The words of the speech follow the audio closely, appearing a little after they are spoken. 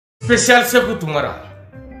spécial sékou Tounkara.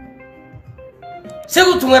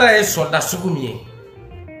 Sékou Tounkara est soldat soukoumien.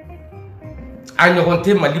 A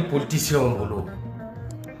ɲɔgɔn Mali politicien bolo.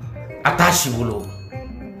 Attaché bolo.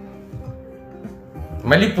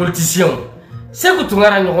 Mali politicien. Sékou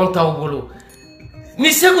Tounkara ɲɔgɔn taw bolo. Ni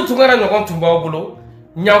Sékou Tounkara ɲɔgɔn tun b'aw bolo,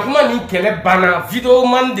 ɲakuma ni kɛlɛ banna vidéo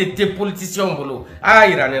man de te politicien bolo. A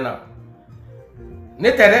yira ne na.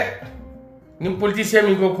 Ne tɛ dɛ. Ni politicien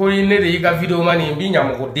min ko ne de y'i ka vidéo man ye, n b'i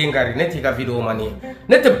ɲamɔgɔ den kari, ne t'i ka vidéo man ye.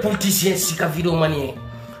 Ne tɛ politicien si ka vidéo man ye.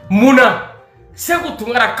 Munna Sékou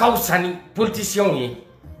Tounkara ka fisa ni politicien ye.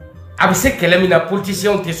 A bɛ se kɛlɛ min na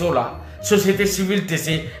politicien tɛ se o la, société civile tɛ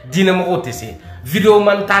se, diinɛmɔgɔw tɛ se. Vidéo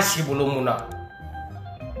man t'a si bolo munna.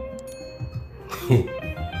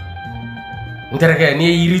 N terikɛ n'i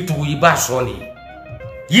ye yiri tugu i b'a sɔn de.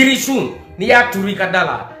 Yiri sun n'i y'a turu i ka da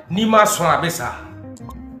la, n'i m'a sɔn a bɛ sa.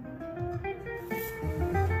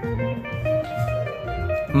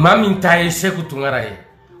 Maa min ta ye Sékou Tounkara ye,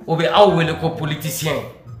 o bɛ aw wele ko politicien.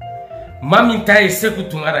 Maa min ta ye Sékou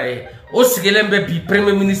Tounkara ye, o sigilen bɛ bi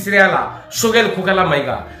premier ministère la Choguel Kokala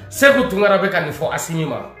Maïga. Sékou Tounkara bɛ ka nin fɔ Assimi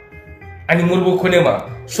ma ani Modibo Kone ma.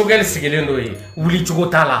 Choguel sigilen do ye, wuli cogo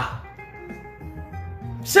t'a la.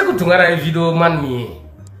 Sékou Tounkara est vidéo man min ye.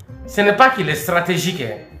 Ce n'est pas qu'il est stratégique.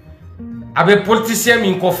 Avec politicien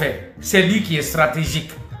min kɔfɛ, c'est lui qui est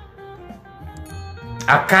stratégique.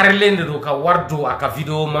 A karilen de do ka wari don a ka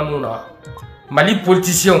vidéo manu na. Mali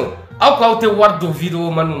politicien aw k'aw tɛ wari don vidéo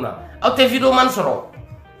manu na, aw tɛ vidéo man sɔrɔ.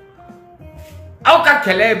 Aw ka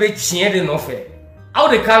kɛlɛ bɛ tiɲɛ de nɔfɛ. Aw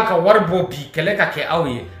de kan ka wari bɔ bi kɛlɛ ka kɛ aw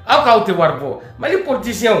ye. Aw k'aw tɛ wari bɔ. Mali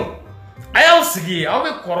politicien a y'aw sigi aw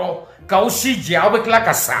bɛ kɔrɔ k'aw si jɛ aw bɛ tila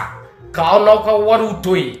ka sa k'aw n'aw ka wariw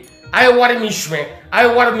to yen. A ye wari min suɲɛ, a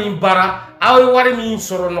ye wari min baara, aw ye wari min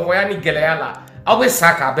sɔrɔ nɔgɔya ni gɛlɛya la, aw bɛ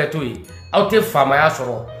sa k'a bɛɛ to yen. Aw tɛ faamaya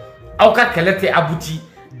sɔrɔ, aw ka kɛlɛ tɛ abuti,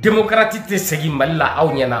 démocratie tɛ segin Mali la aw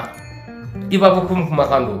ɲɛna. IBA Bocoum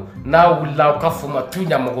kumakan don, n'a wulila aw ka fɔ ma tu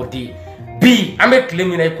ɲamɔgɔ den. Bi an bɛ tile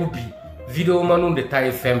min na i ko bi, vidéo manu de ta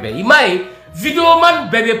ye fɛn bɛɛ. I m'a ye vidéo man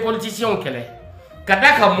bɛɛ bɛ politicien kɛlɛ, ka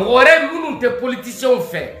da kan mɔgɔ wɛrɛ minnu tɛ politicien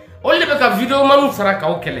fɛ, olu de bɛ ka vidéo manu fara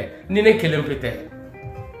k'aw kɛlɛ, ni ne kelen pe tɛ.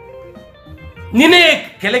 Ni ne ye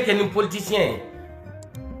kɛlɛ kɛ ni politicien ye,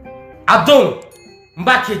 a don n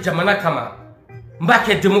b'a kɛ jamana kama, n b'a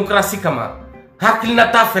kɛ démocratie kama,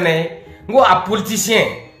 hakilinata fɛnɛ ye. N ko a politicien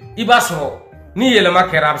i b'a sɔrɔ ni yɛlɛma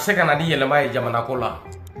kɛra a bɛ se ka na ni yɛlɛma ye jamana ko la.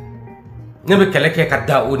 Ne bɛ kɛlɛ kɛ ka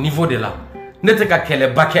da o niveau de la, ne tɛ ka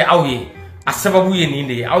kɛlɛba kɛ aw ye. A sababu ye nin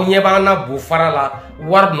de ye, aw ɲɛ b'an na bo fara la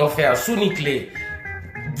wari nɔfɛ yan su ni tile.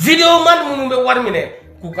 Vidéo man minnu bɛ wari minɛ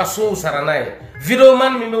k'u ka sow sara n'a ye, vidéo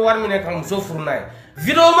man min bɛ wari minɛ ka muso furu n'a ye,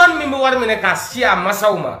 vidéo man min bɛ wari minɛ k'a si a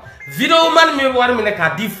masaw ma, vidéo man min bɛ wari minɛ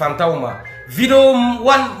k'a di fantanw ma, vidéo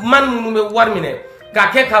man minnu bɛ wari minɛ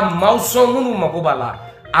k'a kɛ ka maaw sɔn minnu mago b'a la,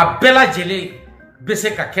 a bɛɛ lajɛlen bɛ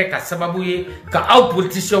se ka kɛ ka sababu ye ka aw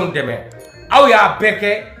politiciens dɛmɛ. Aw y'a bɛɛ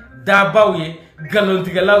kɛ dabaw ye,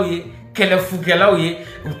 galontigɛlaw ye, kɛlɛfukɛlaw ye,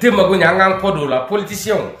 u tɛ mago ɲɛ an k'an kɔ don o la.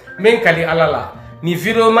 Politiciens min ka di Ala la, ni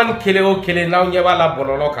vidéo man kelen o kelen n'aw ɲɛ b'a la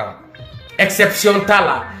bɔlɔlɔ kan, exception t'a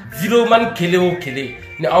la. Vidéo man kelen o kelen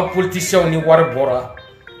ni aw politiciens ni wari bɔra,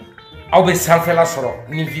 aw bɛ sanfɛla sɔrɔ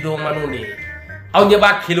ni vidéo manu de ye. Aw ɲɛ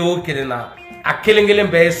b'a kelen o kelen na, a kelen kelen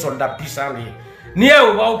bɛɛ ye soldat puissant de ye. N'i ye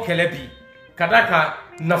o b'aw kɛlɛ bi, ka da ka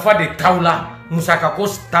nafa de t'aw la musakako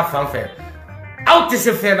ta fan fɛ. Aw tɛ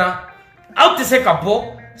se fɛn na, aw tɛ se ka bɔ,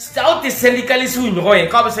 aw tɛ syndicaliste ɲɔgɔn ye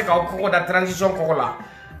k'aw bɛ se k'aw kɔgɔ da transition kɔgɔ la.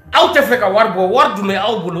 Aw tɛ fɛ ka wari bɔ, wari dun bɛ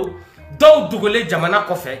aw bolo. Dɔw dogolen jamana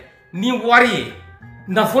kɔfɛ ni wari ye,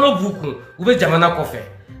 nafolo b'u kun, u bɛ jamana kɔfɛ.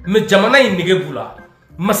 Mais jamana in nege b'u la,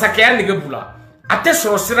 masakɛya nege b'u la. A tɛ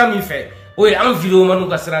sɔrɔ sira min fɛ, o ye an vidéo manu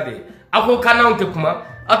ka sira de ye. Aw ko k'an n'anw tɛ kuma,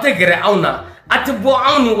 aw tɛ gɛrɛ anw na, a tɛ bɔ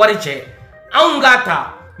anw ni wari cɛ. Anw k'a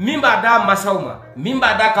ta min b'a d'a masaw ma, min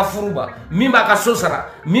b'a d'a ka furu ma, min b'a ka so sara,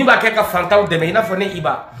 min b'a kɛ ka fantanw dɛmɛ i n'a fɔ ne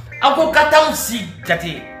IBA. Aw ko ka t'anw si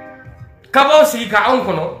jate, ka b'aw sigi ka anw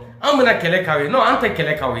kɔnɔ, anw bɛna kɛlɛ k'aw ye. Non, an tɛ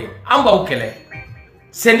kɛlɛ k'aw ye, an b'aw kɛlɛ.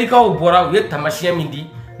 Syndicaw bɔra u ye tamasiyɛn min di,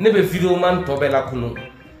 ne bɛ vidéo man tɔ bɛɛ la kunun.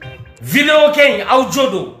 Vidéo kɛ in aw jo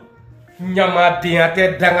don, ɲamadenya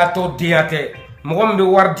tɛ, dangatɔdenya tɛ. Mɔgɔ min bɛ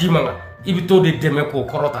wari d'i ma, i bɛ t'o de dɛmɛ k'o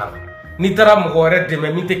kɔrɔta. N'i taara mɔgɔ wɛrɛ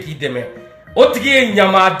dɛmɛ min tɛ k'i dɛmɛ, o tigi ye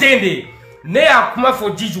ɲamaden de ye. Ne y'a kuma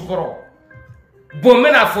fɔ ji jukɔrɔ, bon n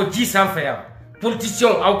bɛna fɔ ji sanfɛ yan.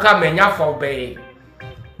 Politiciens aw k'a mɛn, n y'a fɔ aw bɛɛ ye.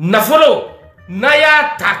 Nafolo n'a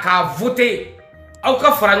y'a ta k'a voter, aw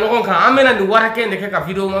ka fara ɲɔgɔn kan, an bɛna nin wari hakɛ in de kɛ ka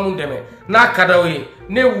vidéo manu dɛmɛ. N'a ka d'aw ye,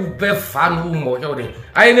 ne y'u bɛɛ fa n'u mɔkɛw de.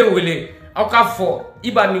 A ye ne wele, aw k'a fɔ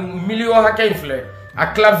IBA ni miliyɔn hakɛ in filɛ, a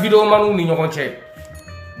tila vidéo manu ni ɲɔgɔn cɛ.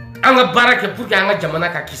 anga baraka pour que anga jamana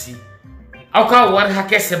ka kisi aw ka war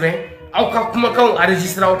hakɛ sɛbɛn aw ka kumakanw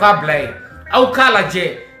enregistré aw ka bila yen aw k'a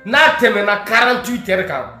lajɛ n'a tɛmɛna 48 heures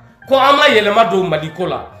kan ko an ma yɛlɛma don maliko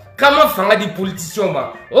la k'an ma fanga di politiciens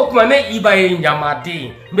ma o tuma ne IBA ye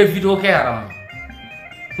ɲamaden n bɛ vidéo kɛ haramu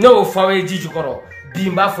ne y'o fɔ aw ye ji jukɔrɔ bi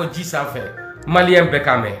n b'a fɔ ji sanfɛ maliyɛn bɛɛ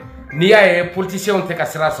k'a mɛn n'i y'a ye politiciens tɛ ka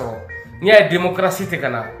sira sɔrɔ n'i y'a ye démocratie tɛ ka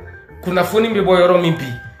na kunnafoni bɛ bɔ yɔrɔ min bi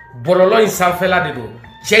bɔlɔlɔ in sanfɛla de don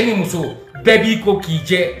cɛ ni muso bɛɛ b'i ko k'i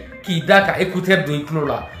jɛ k'i da ka écouteur don i tulo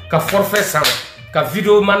la ka forfait san ka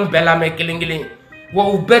vidéo man bɛɛ lamɛn kelen kelen wa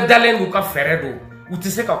u bɛɛ dalen d'u ka fɛɛrɛ don u tɛ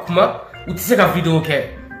se ka kuma u tɛ se ka vidéo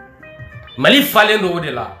kɛ Mali falen don o de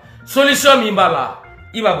la solution min b'a la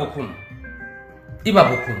IBA Bocoum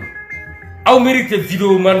aw miiri tɛ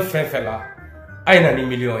vidéo man fɛn fɛn la a ye na ni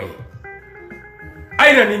miliyɔn ye a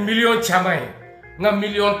ye na ni miliyɔn caman ye n ka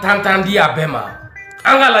miliyɔn tan di a bɛɛ ma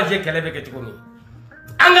an k'a lajɛ kɛlɛ bɛ kɛ cogo min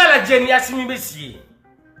an k'a lajɛ ni Assimi bɛ sigi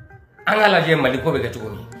an k'a lajɛ Mali ko bɛ kɛ cogo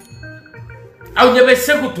min aw ɲɛ bɛ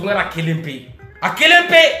sékou Tounkara kelen pe a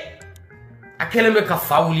kelen bɛ ka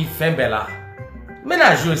fa wuli fɛn bɛɛ la n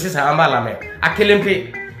bɛna jouer sisan an b'a lamɛn a kelen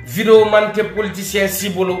pe vidéo man tɛ politicien si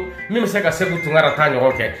bolo min bɛ se ka sékou Tounkara ta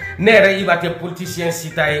ɲɔgɔn kɛ ne yɛrɛ IBA tɛ politicien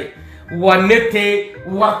si ta ye wa ne tɛ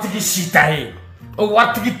waritigi si ta ye o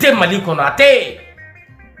waritigi tɛ Mali kɔnɔ a tɛ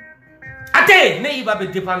ne IBA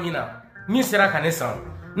bɛ dépend min na min sera ka ne san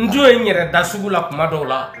n jo ye n yɛrɛ da sugu la kuma dɔw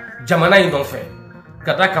la jamana in nɔfɛ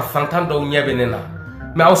ka da ka fantan dɔw ɲɛ bɛ ne na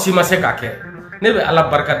mais aw si ma se k'a kɛ ne bɛ Ala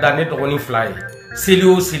barika da ne dɔgɔnin 2 ye seli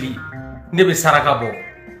o seli ne bɛ saraka bɔ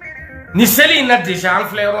ni seli in na déjà an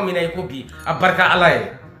filɛ yɔrɔ min na i ko bi a barika Ala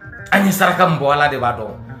ye an ye saraka min bɔ Ala de b'a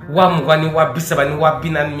dɔn 20 ni 30 ni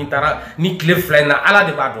 40 min taara ni tile 2 in na Ala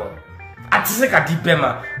de b'a dɔn a tɛ se ka di bɛɛ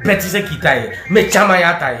ma bɛɛ tɛ se k'i ta ye mais caman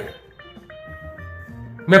y'a ta ye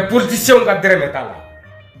mais politiciens ka dɛrɛmɛ t'a la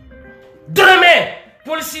dɔrɔmɛ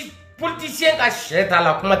politicien ka sɛ t'a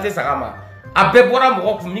la kuma tɛ saga ma a bɛɛ bɔra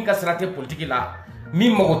mɔgɔ kun min ka sira tɛ politique la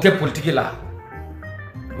min mago tɛ politique la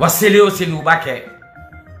wa seli o seli u b'a kɛ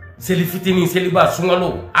seli fitinin seliba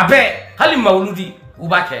sunkalo a bɛɛ hali mawuludi u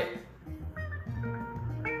b'a kɛ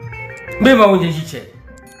n bɛ maaw ɲɛji cɛ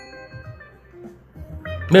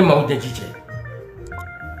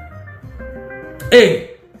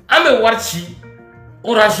an bɛ wari ci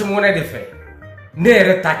Orange Money de fɛ ne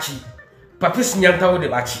yɛrɛ ta ci Papis Ɲantaw de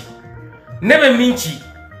b'a ci ne bɛ min ci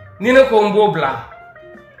ni ne ko n b'o bila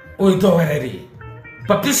o ye dɔ wɛrɛ de ye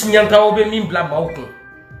Papis Ɲantaw bɛ min bila maaw kun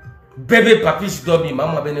bɛɛ bɛ Papis dɔn bi maa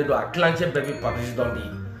maa bɛ ne dɔn a tilancɛ bɛɛ bɛ Papis dɔn bi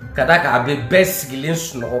ka d'a kan a bɛ bɛɛ sigilen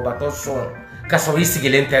sunɔgɔbatɔ sɔn ka sɔrɔ i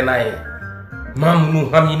sigilen tɛ n'a ye maa minnu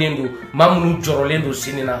haminen don maa minnu jɔrɔlen don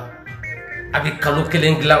sini na a bɛ kalo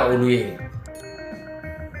 1 dilan olu ye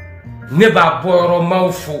ne b'a bɔ yɔrɔ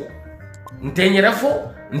maaw fo n tɛ n yɛrɛ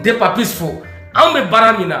fo n tɛ Papis fo anw bɛ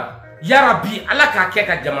baara min na yarabi Ala k'a kɛ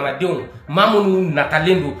ka jamanadenw maa minnu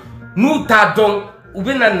natalen don n'u t'a dɔn u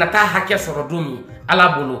bɛ na nata hakɛ sɔrɔ don min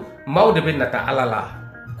Ala bolo maaw de bɛ nata Ala la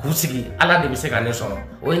k'u sigi Ala de bɛ se ka ne sɔrɔ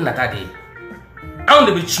o ye nata de ye anw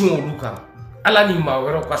de bɛ tiɲɛ olu kan Ala ni maa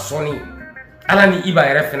wɛrɛw ka sɔnni Ala ni IBA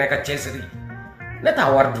yɛrɛ fɛnɛ ka cɛsiri ne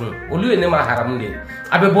t'a wari dun olu ye ne ma haramu de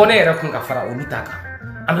a bɛ bɔ ne yɛrɛ kun ka fara olu ta kan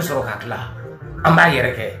an bɛ sɔrɔ ka tila an b'a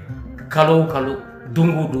yɛrɛ kɛ kalo o kalo don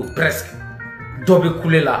o don presque dɔ bɛ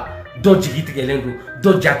kule la dɔ jigi tigɛlen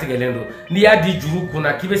don dɔ ja tigɛlen don n'i y'a di juru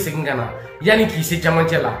kunna k'i bɛ segin ka na yanni k'i se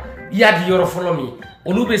camancɛ la i y'a di yɔrɔ fɔlɔ min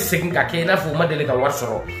olu bɛ segin ka kɛ i n'a fɔ u ma deli ka wari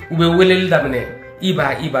sɔrɔ u bɛ weleli daminɛ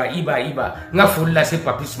IBA n ka foli lase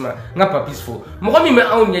Papis ma n ka Papis fo mɔgɔ min bɛ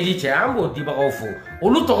anw ɲɛji cɛ an b'o dibagaw fo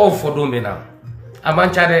olu tɔgɔw fɔ don bɛ na a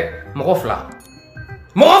man ca dɛ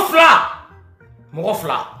mɔgɔ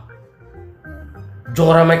fila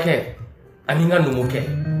jɔgɔramakɛ ani n ka numukɛ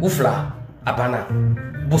u 2 a banna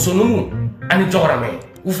bosonumu ani jɔgɔramɛ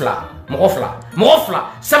u 2 mɔgɔ fila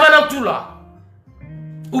sabanan t'u la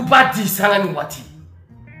u b'a di sanga ni waati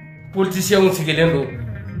politiciens sigilen don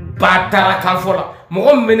ba taara kan fɔ la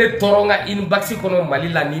mɔgɔ min bɛ ne tɔɔrɔ n ka inbox kɔnɔ Mali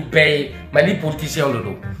la ni bɛɛ ye Mali politiciens de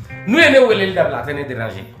don n'u ye ne weleli dabila a tɛ ne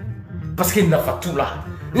déranger parce que nafa t'u la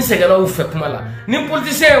n sɛgɛnna u fɛ kuma la ni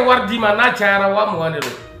politicien ye wari d'i ma n'a cayara 20 de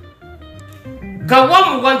don ka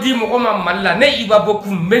 20 di mɔgɔ ma Mali la ne IBA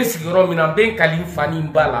Bocoum n bɛ n sigiyɔrɔ min na n bɛ n kali n fa ni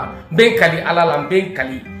n ba la n bɛ n kali Ala la n bɛ n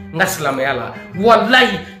kali n ka silamɛya la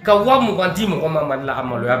walayi ka 20 di mɔgɔ ma Mali la a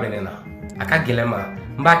maloya bɛ ne na a ka gɛlɛn ma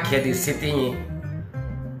n b'a kɛ de se tɛ n ye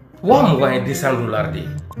 20 ye $200 de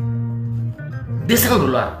ye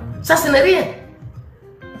 $200 ça ce n'est rien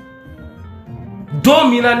don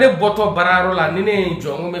min na ne bɔtɔ baarayɔrɔ la ni ne ye n jɔ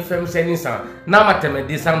n ko n bɛ fɛn misɛnnin san n'a ma tɛmɛ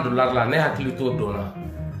 $200 la ne hakili t'o don na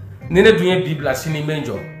ni ne dun ye bi bila sini n bɛ n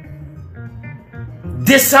jɔ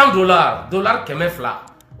 $200 dollar kɛmɛ fila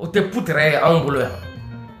o tɛ poutre ye anw bolo yan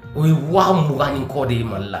o ye 20 ni kɔ de ye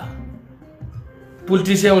Mali la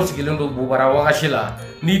politiciens sigilen do bubara wagasi la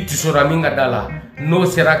ni tisora min ka da la n'o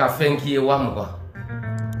sera ka fɛn k'i ye 20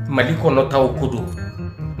 Mali kɔnɔ taw ko do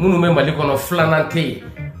minnu bɛ Mali kɔnɔ filanan tɛ yen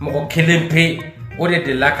mɔgɔ kelen pe o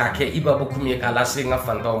de la k'a kɛ IBA Bocoum ye k'a lase n ka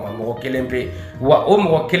fantanw ma mɔgɔ kelen pe wa o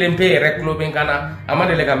mɔgɔ kelen pe yɛrɛ tulo bɛ n kan na a ma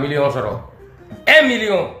deli ka miliyɔn sɔrɔ 1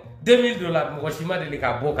 million $2000 mɔgɔ si ma deli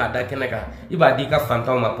k'a bɔ k'a da kɛnɛ kan i b'a di i ka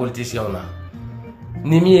fantanw ma politiciens na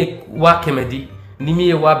ni min ye 100 di ni min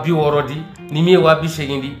ye 60 di ni min ye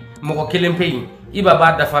 80 di mɔgɔ kelen pe yen IBA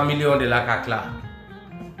b'a dafa miliyɔn de la k'a tila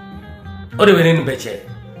o de bɛ ne ni bɛɛ cɛ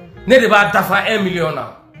ne de b'a dafa 1 million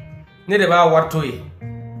na ne de b'a wari to ye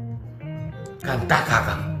k'an ta k'a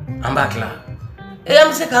kan an b'a tila an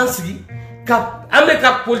bɛ se k'an sigi ka an bɛ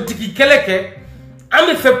ka politiki kɛlɛ kɛ an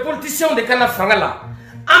bɛ fɛ politiciens de kana fanga la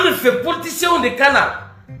an bɛ fɛ politiciens de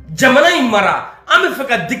kana jamana in mara an bɛ fɛ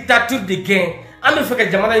ka dictature de kɛ an bɛ fɛ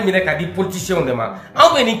ka jamana in minɛ ka di politiciens de ma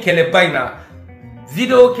anw bɛ nin kɛlɛba in na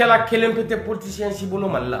video kɛla kelen pe tɛ politicien si bolo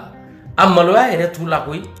Mali la a maloya yɛrɛ t'u la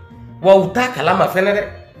koyi wa u t'a kalama fɛnɛ dɛ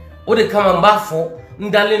o de kama n b'a fɔ n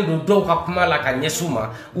dalen do dɔw ka kuma la ka ɲɛsin u ma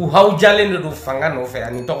u hawujalen de do fanga nɔfɛ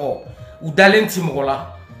ani tɔgɔ u dalen ti mɔgɔ la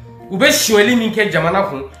u bɛ suɲɛli min kɛ jamana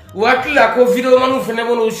kun u hakili la ko videomaniw fɛnɛ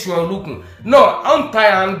bɛ n'o suɲɛ olu kun non anw ta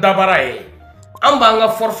y'an dabara ye an b'an ka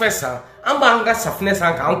forfait san an b'an ka safinɛ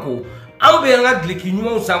san k'an ko an bɛ an ka duloki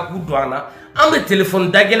ɲumanw san k'u don an na an bɛ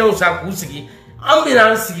telefɔni dagɛlɛnw san k'u sigi an bɛ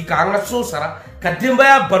n'an sigi k'an ka so sara ka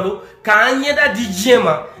denbaya balo k'an ɲɛda di diɲɛ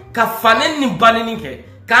ma ka fanɛ ni banni kɛ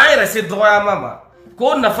k'an yɛrɛ se dɔgɔyama ma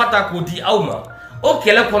k'o nafa ta k'o di aw ma o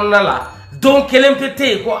kɛlɛ kɔnɔna la don kelen pe tɛ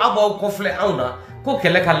yen ko aw b'aw kɔfilɛ anw na ko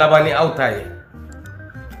kɛlɛ ka laban ni aw ta ye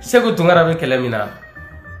Sékou Tounkara bɛ kɛlɛ min na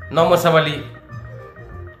n'aw ma sabali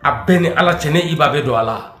a bɛɛ ni Ala cɛ ne IBA bɛ don a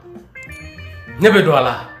la ne bɛ don a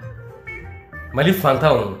la Mali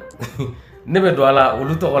fantanw ne bɛ don a la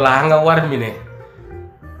olu tɔgɔ la an ka wari minɛ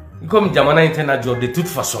komi jamana in tɛna jɔ de toute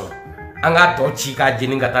façon an ka tɔ ci k'a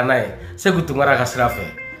jeni ka taa n'a ye Sékou Tounkara ka sira fɛ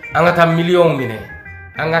an ka taa miliyɔnw minɛ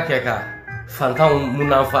an ka kɛ ka fantanw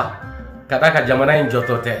munanfa ka da ka jamana in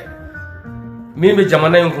jɔtɔ tɛ min bɛ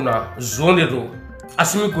jamana in kunna zon de do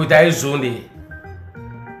Assimi Koyita ye zon de ye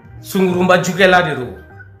sungurunba jukɛla de do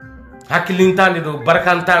hakilintan de do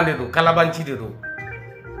barikantan de do kalabanci de do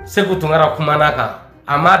Sékou Tounkara kumana kan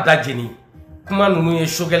a m'a da jeni kuma ninnu ye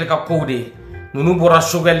Choguel ka kow de ye ninnu bɔra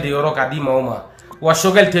Choguel de yɔrɔ ka di maaw ma wa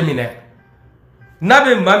Choguel tɛ minɛ n'a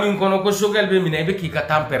bɛ maa min kɔnɔ ko Choguel bɛ minɛ i bɛ k'i ka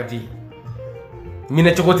temps perdu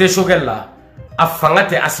minɛ cogo tɛ Choguel la a fanga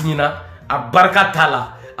tɛ Assimi na a barika t'a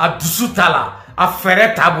la a dusu t'a la a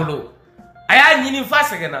fɛɛrɛ t'a bolo a y'a ɲini f'a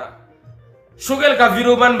sɛgɛnna Choguel ka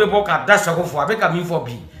videoman bɛ bɔ k'a da sago fɔ a bɛ ka min fɔ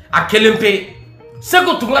bi a kelen pe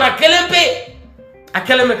Sékou Tounkara kelen pe a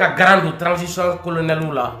kɛlen bɛ ka garan don transition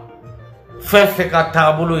coloniale la fɛn fɛn ka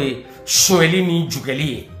taabolo ye suɲɛli ni jugɛli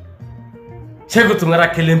ye Sékou Tounkara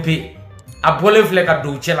kelen pe a bɔlen filɛ ka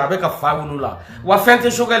don cɛ la a bɛ ka fa wulu la wa fɛn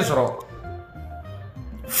tɛ Choguel sɔrɔ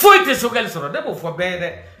foyi tɛ Choguel sɔrɔ ne b'o fɔ bɛɛ ye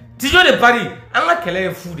dɛ Tijo de Paris an ka kɛlɛ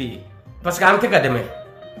ye fu de ye parce que an tɛ ka dɛmɛ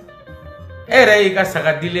e yɛrɛ y'i ka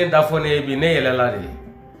saga dilen da fɔ ne ye bi ne yɛlɛla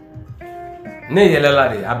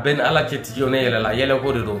de a bɛɛ ni Ala cɛ Tijo ne yɛlɛla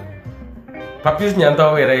yɛlɛko de don Papis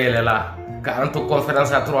ɲantaw yɛrɛ yɛlɛla k'an to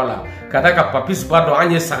conférence à 3 la ka da ka Papis b'a dɔn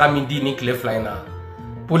an ye saga min di ni tile fila in na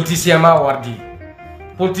politicien m'a wari di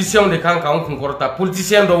politiciens de kan k'an kunkɔrɔta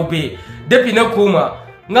politiciens dɔw bɛ yen depuis ne ko ma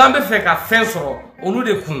n k'an bɛ fɛ ka fɛn sɔrɔ olu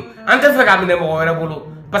de kun an tɛ fɛ k'a minɛ mɔgɔ wɛrɛ bolo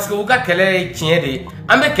parce que u ka kɛlɛ ye tiɲɛ de ye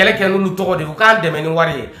an bɛ kɛlɛ kɛ n'olu tɔgɔ de ye u k'an dɛmɛ ni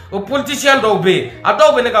wari ye o politiciens dɔw bɛ yen a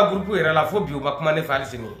dɔw bɛ ne ka groupe yɛrɛ la fo bi u ma kuma ne fɛ hali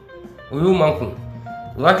sini o y'u man kun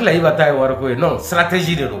u hakili la IBA ta ye wariko ye non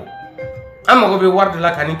stratégie de don an mago bɛ wari de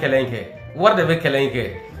la ka nin kɛlɛ in kɛ wari de bɛ kɛlɛ in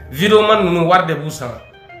kɛ videoman ninnu wari de b'u san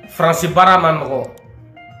faransi baara ma nɔgɔ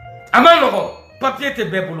a ma nɔgɔ papier tɛ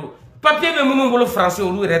bɛɛ bolo papier bɛ minnu bolo faransi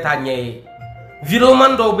olu yɛrɛ t'a ɲɛ ye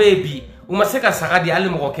videoman dɔw bɛ yen bi u ma se ka saga di hali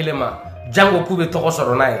mɔgɔ kelen ma jango k'u bɛ tɔgɔ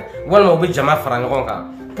sɔrɔ n'a ye walima u bɛ jama fara ɲɔgɔn kan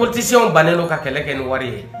politiciens bannen don ka kɛlɛ kɛ ni wari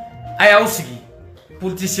ye a y'aw sigi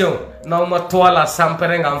politiciens n'aw ma to a la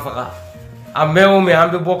sanpɛrɛn k'an faga a mɛn o mɛn an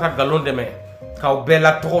bɛ bɔ ka nkalon dɛmɛ k'aw bɛɛ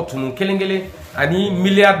la tɔgɔ tunu kelen kelen ani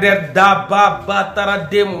milliardaire daba batara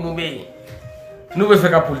den minnu bɛ yen n'u bɛ fɛ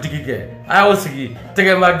ka politiki kɛ a y'aw sigi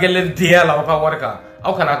tɛgɛma gɛlɛn denya la aw ka wari kan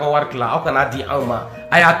aw kana aw ka wari tila aw kana di anw ma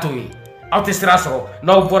a y'a to yen aw tɛ sira sɔrɔ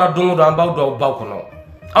n'aw bɔra don o don an b'aw don aw baw kɔnɔ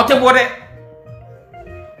aw tɛ bɔ dɛ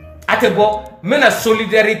a tɛ bɔ n bɛna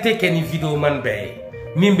solidarité kɛ ni videoman bɛɛ ye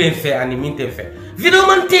min bɛ n fɛ ani min tɛ n fɛ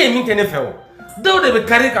videoman tɛ yen min tɛ ne fɛ o dɔw de bɛ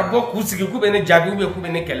kari ka bɔ k'u sigi k'u bɛ ne jaabi k'u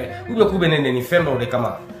bɛ ne kɛlɛ k'u bɛ ne nɛni fɛn dɔw de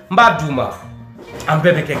kama n b'a d'u ma an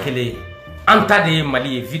bɛɛ bɛ kɛ kelen ye an ta de ye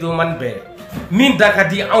Mali ye videoman bɛɛ min da ka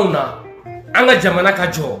di anw na an ka jamana ka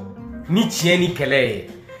jɔ ni tiɲɛ ni kɛlɛ ye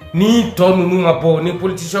ni tɔ ninnu ma bɔ ni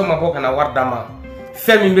politicien ma bɔ ka na wari d'a ma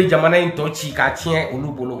fɛn min bɛ jamana in tɔ ci k'a tiɲɛ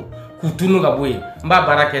olu bolo k'u tunu ka bɔ yen n b'a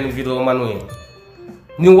baara kɛ ni videomaniw ye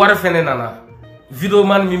ni wari fɛnɛ nana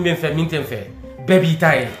videoman min bɛ n fɛ min tɛ n fɛ bɛɛ b'i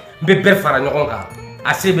ta ye n bɛ bɛɛ fara ɲɔgɔn kan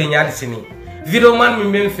a se bɛ n ye hali sini videoman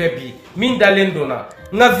min bɛ n fɛ bi min dalen donna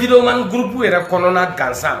n ka videoman groupe yɛrɛ kɔnɔna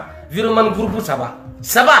gansan videoman groupe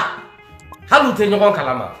saba hali u tɛ ɲɔgɔn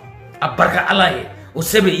kalama a barika Ala ye o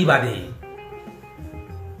se bɛ IBA de ye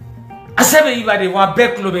a se bɛ IBA de ye wa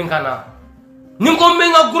bɛɛ tulo bɛ n kan na ni n ko n bɛ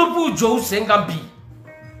n ka groupe jɔ u sen kan bi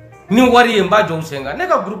ni wari ye n b'a jɔ u sen kan ne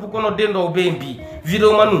ka groupe kɔnɔ den dɔw bɛ yen bi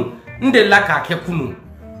videomaniw n delila k'a kɛ kunu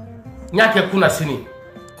n y'a kɛ kunasini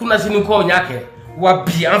kɔ n y'a kɛ wa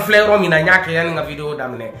bi an filɛ yɔrɔ min na n y'a kɛ yanni n ka video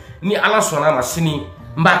daminɛ ni Ala sɔnna ma sini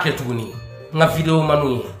n b'a kɛ tuguni n ka videomaniw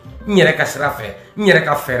ye n yɛrɛ ka sira fɛ n yɛrɛ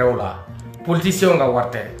ka fɛɛrɛw la politiciens ka wari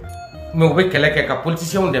tɛ mais u bɛ kɛlɛ kɛ ka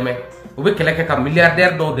politiciens dɛmɛ u bɛ kɛlɛ kɛ ka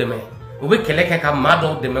milliardaires dɔw dɛmɛ u bɛ kɛlɛ kɛ ka maa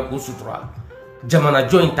dɔw dɛmɛ k'u sutura jamana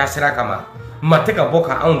jɔ in taasira kama maa tɛ ka bɔ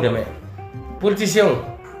ka anw dɛmɛ politiciens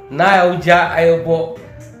n'a y'aw ja a ye bɔ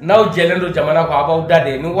n'aw jɛlen don jamana kɔ a b'aw da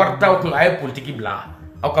de ni wari t'aw kun a ye politiki bila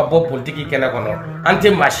aw ka bɔ politiki kɛnɛ kɔnɔ an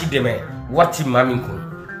tɛ maa si dɛmɛ wari ti maa min kun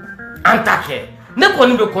an t'a kɛ ne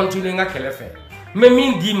kɔni bɛ continuer n ka kɛlɛ fɛ mais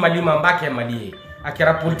min di Mali ma n b'a kɛ Mali ye a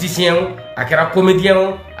kɛra politicien o a kɛra comédien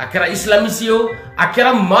o a kɛra islamiste o a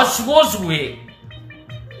kɛra maa sugu o sugu ye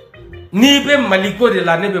n'i bɛ Mali ko de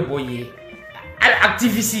la ne bɛ bɔ i ye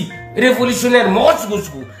activiste révolutionnaire mɔgɔ sugu o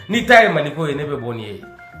sugu n'i ta ye Mali ko ye ne bɛ bɔ nin ye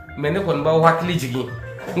mais ne kɔni b'aw hakili jigin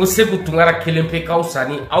n ko Sékou Tounkara kelen pe k'aw sa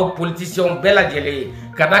ni aw politiciens bɛɛ lajɛlen ye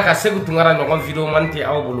ka d'a kan Sékou Tounkara ɲɔgɔn videoman tɛ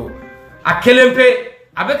aw bolo a kelen pe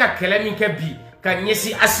a bɛ ka kɛlɛ min kɛ bi ka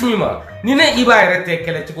ɲɛsin Assimi ma ni ne IBA yɛrɛ tɛ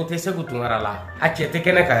kɛlɛcogo tɛ Sékou Tounkara la a cɛ tɛ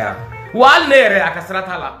kɛnɛ kan yan wa hali ne yɛrɛ a ka sira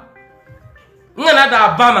t'a la n kana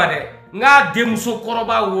d'a ba ma dɛ n k'a denmuso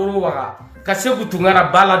kɔrɔba woro waga ka Sékou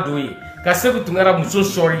Tounkara ba la don ye ka Sékou Tounkara muso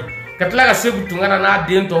sɔri ka tila ka Sékou Tounkara n'a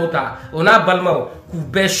den tɔw ta o n'a balimaw k'u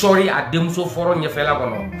bɛɛ sɔri a denmuso fɔlɔ ɲɛfɛla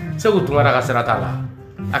kɔnɔ Sékou Tounkara ka sira t'a la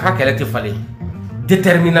a ka kɛlɛ tɛ falen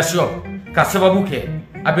détermination ka sababu kɛ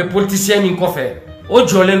a bɛ politicien min kɔfɛ o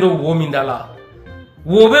jɔlen don wo min da la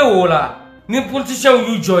wo bɛ wo la ni politiciens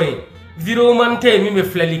y'u jɔ yen videoman tɛ yen min bɛ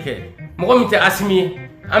filɛli kɛ mɔgɔ min tɛ Assimi ye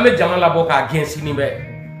an bɛ jama labɔ k'a gɛn sini bɛɛ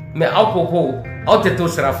mais aw ko aw tɛ t'o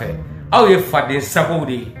sira fɛ aw ye faden sagow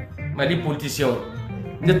de ye Mali politiciens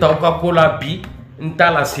ne t'aw ka ko la bi n t'a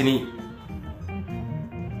la sini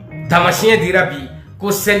tamasiyɛn dira bi ko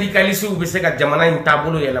syndicalistes bɛ se ka jamana in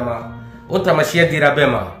taabolo yɛlɛma o tamasiyɛn dira bɛɛ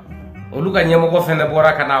ma olu ka ɲɛmɔgɔ fɛnɛ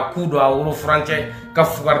bɔra ka na ku don a woro furancɛ ka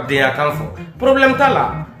fugaridenya kan fɔ problème t'a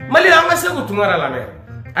la Mali an ka Sékou Tounkara lamɛn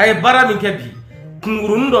a ye baara min kɛ bi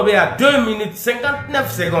kunkurunin dɔ bɛ yan 2 minutes 59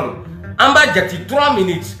 secondes an b'a jate 3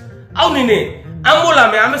 minutes aw ni ne an b'o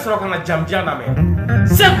lamɛn an bɛ sɔrɔ ka na jamujan lamɛn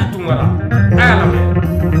Sékou Tounkara a y'a lamɛn.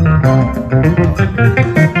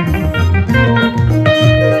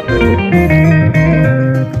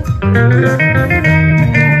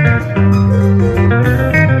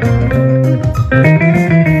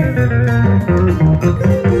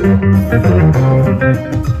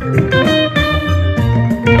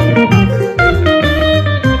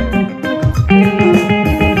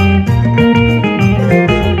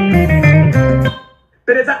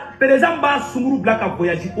 Président b'a sunguru bila ka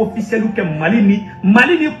voyage officiel ke Mali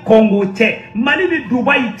ni Congo tchè, Mali ni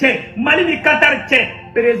Dubaï tchè, Mali ni Qatar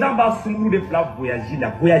tchè. Président b'a sunguru de bila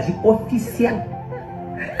voyage officiel.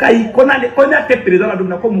 Kai kona te président la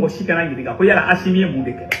domina ko mo shikana ngidiga ko yala Assimi mu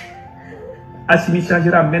de ke. Assimi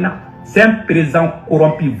changera maintenant, c'est un président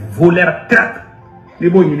corrompu, voleur, traître. Ne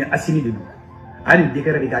bo ni Assimi de do. Ali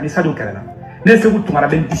dekere de ga ni sado kala. Ne Sékou Tounkara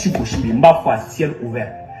ben disi ko shibi mba fa ciel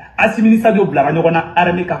ouvert. Assimi Sadio Blaga ɲɔgɔnna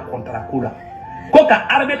armée ka contrat ko la ko ka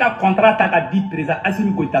armée ka contrat ta ka di président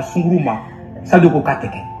Assimi Goïta sunguru ma Sadio ko ka tɛ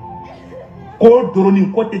kɛ ko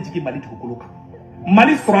doroni ko tɛ jigi Mali dugukolo kan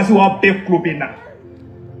Mali sɔrɔsi wa bɛɛ kulo bɛ na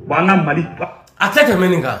wa an ka Mali a tɛ tɛmɛ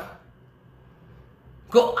nin kan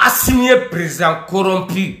ko Assimi ye président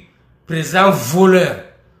corrompu président voleur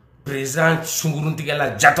président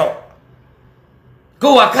sunguruntigɛla jatɔ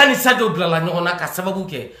ko wa k'a ni Sadio bilala ɲɔgɔn na ka sababu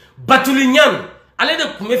kɛ Batuli Ɲan ale de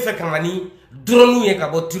tun bɛ fɛ ka na ni drone ye ka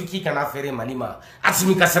bɔ Turki ka na feere Mali ma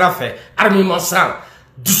Assimi ka sira fɛ armement san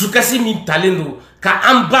dusukasi min talen don ka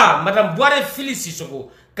an ba madame Boire Fili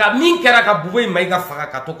Sisoko ka min kɛra ka Bubo Mayiga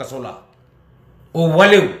faga ka to kaso la o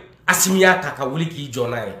walew Assimi ya ta ka wuli ki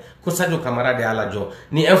jona ye ko Sadio Camara de ala jo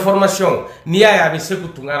ni information ni ya be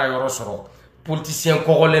Sékou Tounkara yoro soro politicien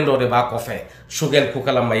kogolen do de ba ko fe Choguel ko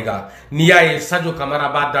kala mayga ni ya ye Sadio Camara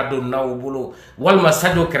ba da do na o bolo walma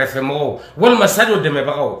Sadio krefe mo walma Sadio de me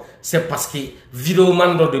bagaw c'est parce que vidéo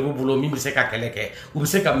man do de bolo mi se ka keleke ou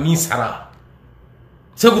se ka mi sara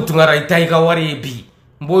Sékou Tounkara ita iga wari bi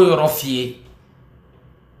mbo yoro fie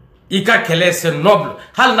ika kele c'est noble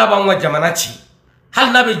hal na ba ngwa jamana ci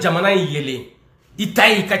hal na be jamana yele ita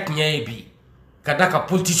ika tinya bi kadaka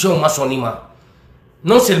politicien masonima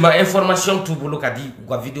non seulement information tout bolo kadi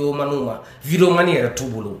ou vidéo manuma vidéo manière tout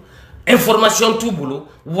bolo information tout bolo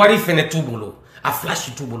wari fene tout bolo a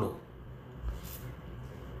flash tout bolo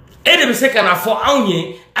et de se kana fo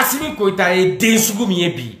anye Assimi ko ita e densugu mi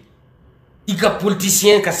bi ika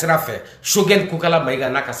politicien ka sera fait Choguel ko kala maiga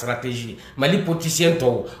na ka stratégie mali politicien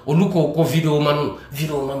to oluko ko vidéo manu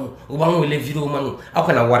o bango le vidéo manu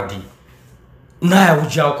akana wardi na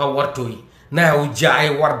uja ka wartoyi na uja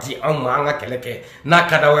ay wardi am anga keleke na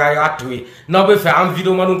kada ya atwi na be fe am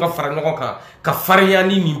vidéo manu ka fara nyoko ka fariya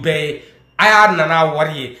ni mi be aya na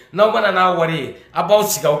wari na bana na wari abaw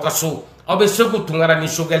siga ka so obe Sékou Tounkara ni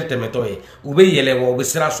Choguel temetoye ube yele wo be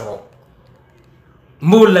sira soro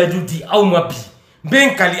mo la judi aw ma bi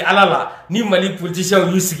ben kali alala ni mali politicien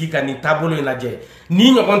yu sigi ka ni tabolo inaje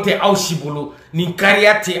ni nyokonte aw shibolo ni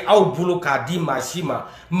kariate aw bolo ka di mashima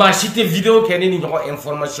mashite vidéo ke ni nyoko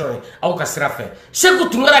information aw ka sira fe Sékou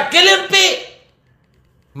Tounkara kelempe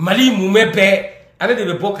mali mumebe ane de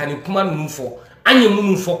be boka ni kuma nunu fo anye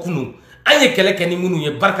munu fo kunu anye keleke ni munu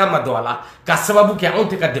ye barka madwala ka sababu ke on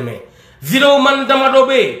te ka deme vidéo man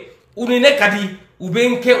damadobe unine kadi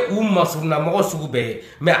ubenke masuna mogo sugu be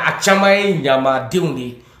mais a chamaye nyama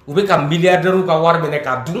deundi ubeka milliardaire ka war mene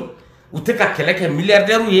ka dun uteka keleke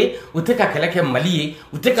milliardaire ye uteka keleke mali ye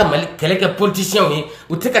uteka keleke politicien ye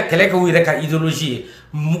uteka keleke wire ka idéologie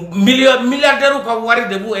milliardaire ka war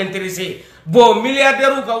de bu intéressé bon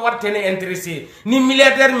milliardaire ka war tene intéressé ni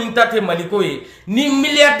milliardaire min tate maliko ye ni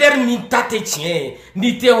milliardaire min tate tien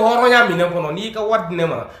ni te horonya mine kono ni ka war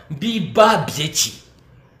dinema bi ba biechi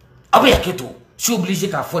abu yaketo je suis obligé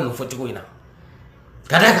qu'à faire une photo.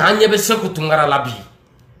 Kada ka anya be Sékou Tounkara labi.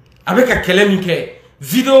 Avec ka kelemi ke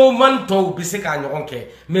vidéo man to be se ka nyoron ke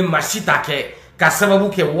mais machita ke ka sababu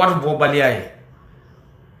ke war bo baliaye.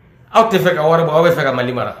 Aw te fe ka war bo aw fe ka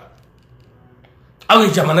malimara. Aw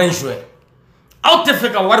jamana joué. Aw te fe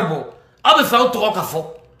ka war bo aw be fa aw to ka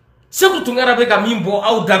fo. Sékou Tounkara be ka mimbo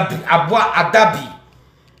aw dabi abwa adabi.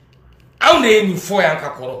 Aw ne ni fo yan ka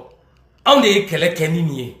koro. Aw ne kele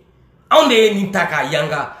kenini ye. On est ni taka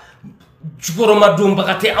yanga jukoroma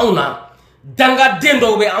dombakate auna danga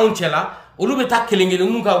dendo be aunchela olu be ta kelengele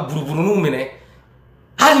nuka buruburu nu mene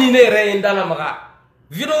hali ne re ndala maga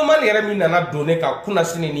video man yere mi nana donné ka kuna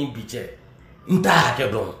sine ni biche nta hake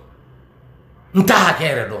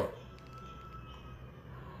re don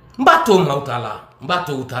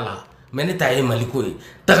mbato utala meneta e maliko e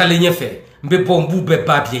tagale nyefe mbe bombu be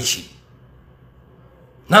babiechi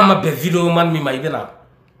na ma be video man mi maibena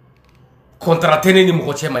contratene ni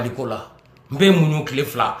moko che malikola mbe munyu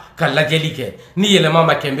klefla ka lajeli ke ni yele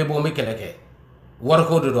mama ke mbe bombe keleke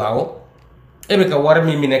warko do awo ebe ka war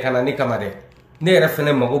mi mine kana ni kamade ne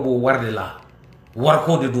refene mago bo warde la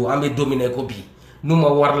warko do ambe domine ko bi numa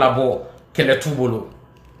war la bo kele tubolo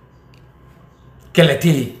kele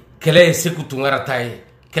ti kele Sékou Tounkara taye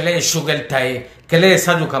kele Choguel taye kele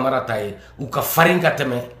Sadio Camara taye u ka faringa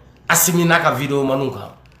teme Assimi na ka video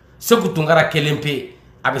manunka Sékou Tounkara kelempe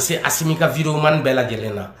abese Assimi ka video man bela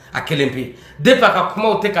gelena a kelempe depa ka kuma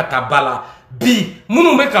ote ka tabala bi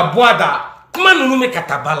munu be ka boada kuma nunu me ka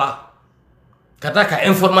tabala kata ka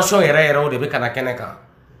information yere o de be kana keneka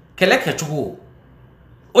kele ke chugo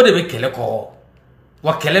o de be kele ko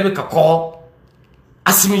wa kele be ka ko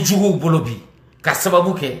Assimi jugo bolobi ka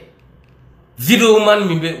sababu ke video man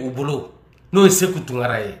mimbe u bolo no Sékou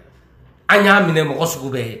Tounkara ye anya mine mo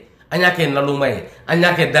sugu be anya ke nalumaye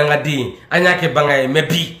anya ke dangadi anya ke bangaye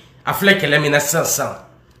mebi afle kele mina 500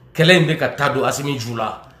 kele mbe ka tado Assimi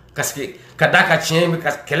jula kaske kadaka chien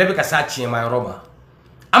ka kele be ka sa chien ma roba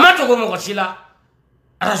amato go mo chila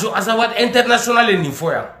rajo azawad international ni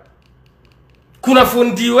foya kuna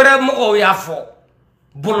fondi wera mo ya fo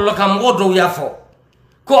bollo ka mo do ya fo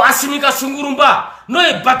ko Assimi ka sungurumba no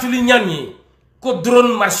e batuli nyami ko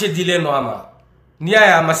drone marché dile no ama niya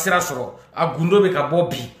ya masira soro agundo be ka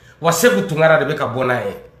bobi wa Sékou Tounkara de be ka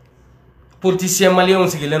bonaye politicien malien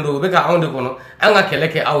sigilendo be ka awde kono anga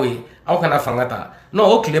keleke awe aw kana fangata no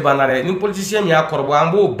o kle banare ni politicien mi akorbo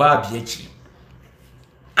ambo ba biechi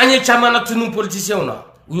anye chamana tunu politicien na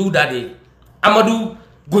uyudade Amadou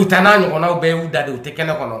Goitana nyona be udade o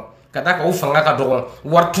tekene kono Kadaka ou fanga ka dogon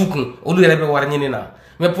war tukun olu yere be war nyinina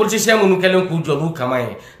mais politicien munu kelen ku jonu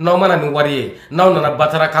kamaye na mana ni wariye na na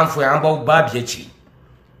batara kan fo ya amba ba biechi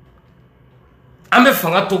ambe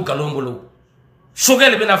fanga to galombolo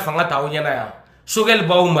Choguel bena fanga ta o nyana ya Choguel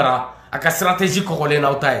ba umara aka stratégie ko le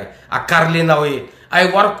na utaye a karle na we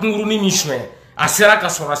ay war kunguru ni mishwe a sera ka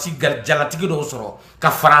sorasi jalatigi do soro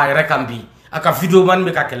ka fara yere kambi aka video man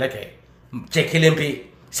be ka keleke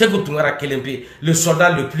chekelempe sékou Tounkara kelempe le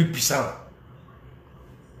soldat le plus puissant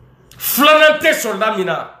flanante soldat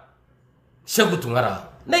mina sékou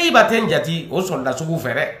Tounkara ne ibaten jati o soldat sugu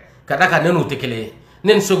fere kadaka nenu tekele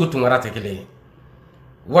nen sékou Tounkara tekele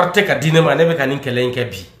warte ka dinema ne be ka nin kelen ke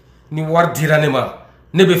bi ni war diranema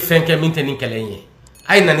ne be fenke min te nin kelen ye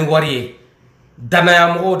ay nani wariye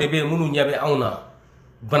danaya mo de be munu nyabe awna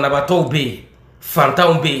banabato be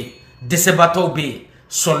fantaw be desebato be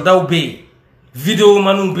soldat be video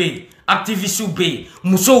manu be activiste be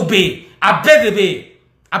muso be abede be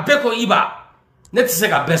abeko iba ne tse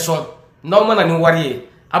ka beso no mana ni wariye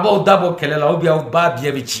aba dabo kelela obi au ba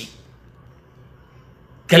bia bichi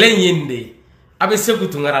kelen yende abe sékou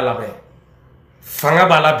Tounkara labe fanga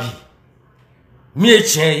bala bi mi e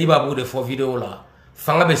tien iba bo de fo video la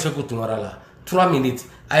fanga be sékou Tounkara la 3 minutes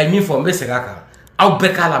ay mi fo mbe segaka au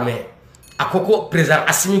beka la me akoko président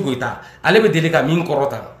Assimi goita ale be delika min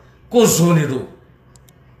korota ko zone do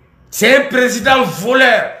c'est un président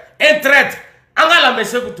voleur un traître anga la me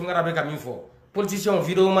sékou Tounkara be ka min fo politicien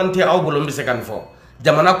video mante au bolom be seka mi fo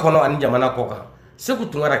jamana kono ani jamana koka sékou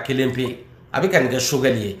Tounkara kelempe avec un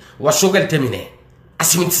Choguel ye wa Choguel terminé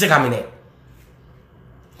Assimi tse kamine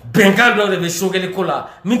benkan do de Choguel ko la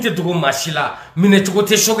minte dugo machila mine to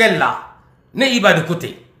côté Choguel la ne iba de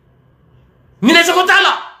côté mine to côté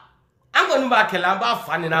la ango nba kela ba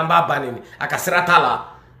fani na ba banini aka sirata la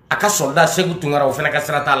aka soldat sékou Tounkara o fena ka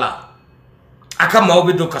sirata la aka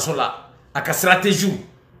mawbe do kasola aka stratégie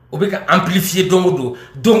o be ka amplifier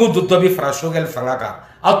dongo do be fra Choguel fangaka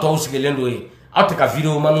auto usigelendo e auto ka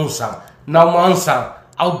video manunsa na mansa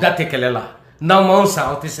au date kelela na mansa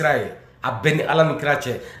au tisrae a beni ala ni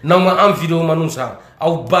krache na ma en video manunsa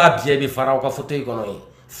au ba bie be fara ka fauteuil kono yi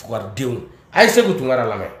fuar deun ay sékou Tounkara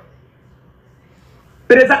la me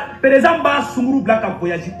président ba sunguru bla ka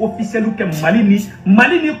voyage officiel ou que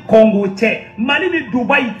Mali ni Congo tché Mali ni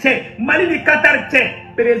Dubaï tché Mali ni Qatar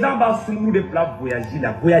tché président ba sunguru de bla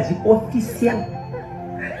voyage officiel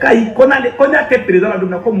kai kona ke président la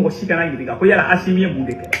domina comme moshika na ngirika ko yala Assimi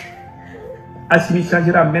bundeke Assimi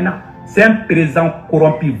changera maintenant. C'est un président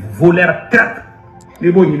corrompu, voleur, traître. Les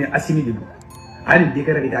bons, il est Assimi de nous. Allez,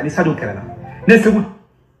 déclarez, allez, ça doit être là. N'est-ce pas?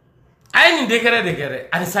 Allez, déclarez,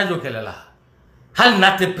 allez, ça doit être là. Hal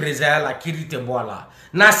nate président la kirite boala.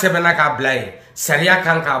 Na sebena ka blaye. Seria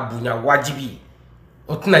kanka bunya wajibi.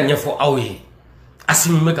 Otuna nyefo awe.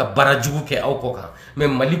 Assimi meka barajugu ke au koka. Mais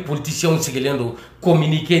Mali politicien sigelendo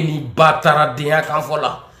communiquer ni batara denya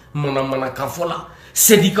kanfola. Mana kanfola.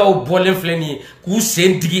 Sédika o bolen fleni ku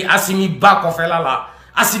sendigi Assimi ba ko fela la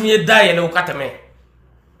Assimi e dayele o katame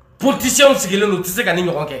politicien sigilendo tise ka ni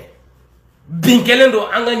nyokonke binkelendo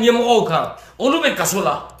anga nyemo kan olu be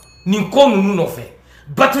kasola ni ko nunu no fe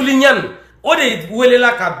batulinyan o de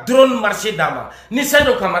welela ka drone marché dama ni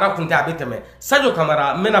Sadio Camara kunta abeteme Sadio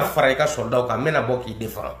Camara mena fara ka soldat ka mena boki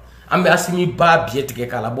défend ambe Assimi ba bietike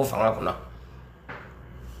kala bo fanga kuna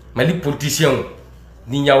Mali politicien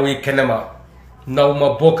ni nyawe kenema na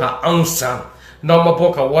ma boka ansa na ma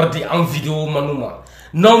boka wardi en vidéo manuma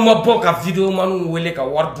na ma boka vidéo manu wele ka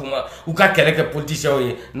warduma u ka keleke politicien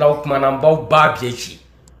ye na o kuma na mbaw ba biechi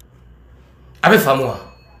abe famwa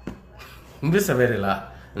mbe sabere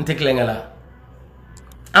la nte klengala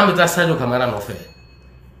ambe ta Sadio Camara no fe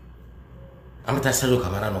ambe ta Sadio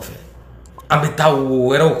Camara no fe ambe ta wo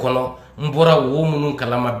wero kono mbora wo munu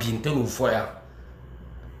kalama binte no foya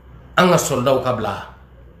anga soldat ka bla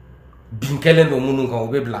binkelen do munu kan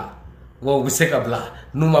obe bla wo bise ka bla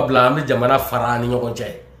numa bla ambe jamana farani nyoko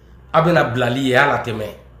nche abena blali ya la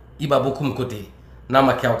teme IBA Bocoum côté na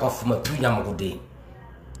makia ka fuma tunya magode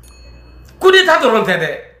kudi ta doronte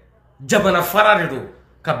de jamana farari do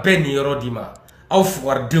ka beni yorodima au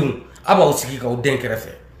fuar deun aba usiki ka uden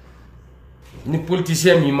kerefe ni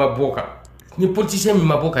politicien mi maboka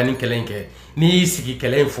ni kelenke ni siki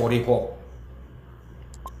kelen foriko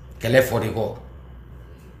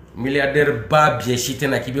milliardaire ba bien chité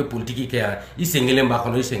na kibe politique ke ya isengelen ba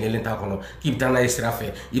kono isengelen ta kono kibtana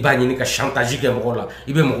israfe iba nyini ka chantage ke mola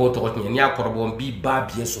ibe mo to ko ni akorbo bi ba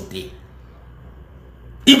bien sauté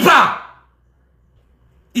IBA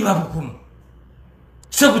Bocoum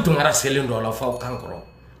sékou Tounkara selendo la fa kankoro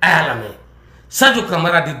ayala me Sadio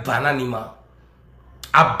Camara de bananima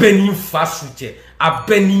a benin fa suche a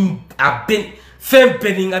benin fem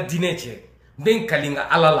benin a dineche ben kalinga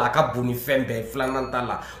alala ka boni fembe flananta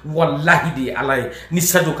la wallahi di alay ni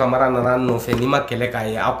Sadio Camara na no fe ni ma kele ka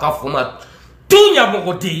ye aka fuma tunya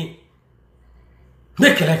mogodi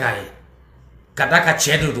me kele ka ye kadaka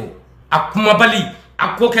chedo akuma bali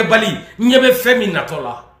akoke bali nyebe femi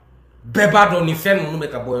natola beba do ni fen no me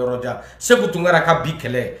ka boyoroja Sékou Tounkara ka bi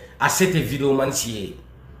kele a cette vidéo mansie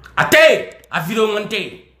ate a vidéo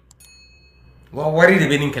monte wa wari de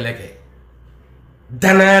benin keleke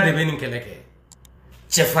dana de benin keleke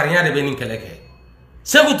chefariya de benin keleke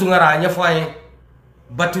Sékou Tounkara nya foye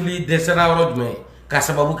batuli de sera rodme ka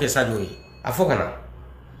sababu ke Sadio yi afokana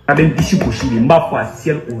aben bishi koshili mba fo a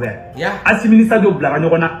ciel ouvert Assimi Sadio blaga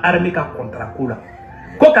nyona armée ka contrat ko la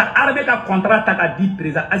ko ka armée ka contrat ta ka di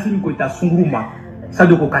président Assimi ko ta sunguruma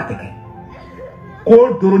Sadio ko ka teke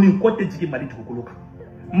ko doroni ko te jigi mali tukolo ka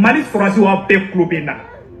mali sorasi wa pe klobe na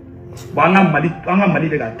banga mali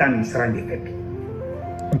de ga tan israel de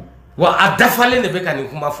wa adafale ne be kan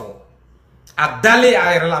kuma fo adale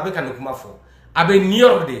ayra la be kan kuma fo abe New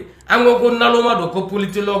York de ango ko naloma do ko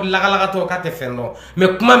politologue laga to ka te fenno me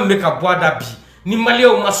kuma me ka boada bi ni mali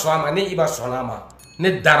o maswama ne iba sonama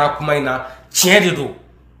ne dara kuma ina tiede do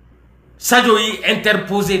Sadio yi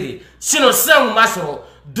interposé de sinon sans masoro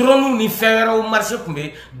drone ni fera o marché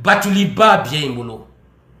kumbe batuli ba bien bolo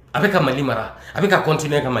avec Mali mara avec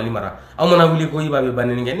continuer avec Mali mara amona wuli ko yiba be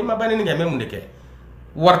baninge ni ma baninge même ndeke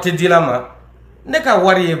warte dilama ne ka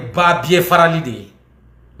wari ba bien faralide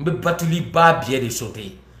mbe batuli ba bien de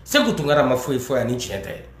sauter Sékou Tounkara ma foi ani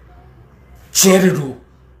tiente do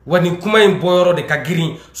wani kuma en boyoro de ka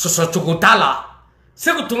girin soso chokotala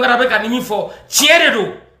Sékou Tounkara be ka ni fo tiere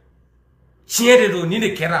do ni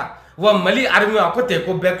de kera wa Mali army akote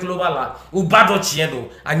ko be global u bado tiendo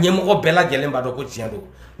a nyemo bela jelen bado ko tiendo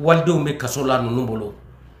waldo me kasola nunu bolo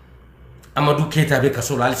Amadou Keita be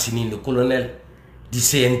kasola Assimi le colonel du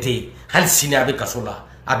CNT Assimi be kasola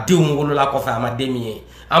a dew ngolo la ko fa amademi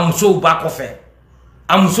amso ba ko fe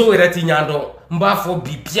amso erati nyando mba fo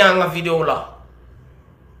bi bien nga vidéo la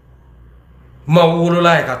ma wolo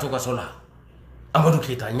la e ka to kasola Amadou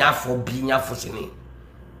Keita nya fo bi nya fo sini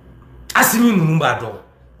Assimi nunu bado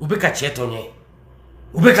ube ka chetonye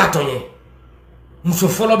ube ka tonye muso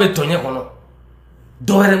folo be tonye kono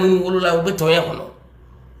doere mun wolola ube tonye kono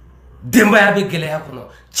demba ya be gele ya kono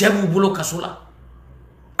chebu bulo kasula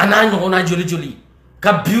ana nyona joli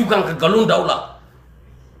ka biu kan ka galon dawla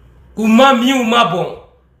uma bon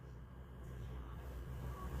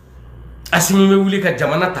Assimi me wuli ka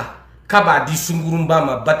jamanata ka ba di sungurumba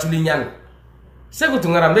ma batuli nyan Sékou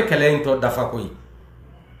Tounkara me kele into dafa koyi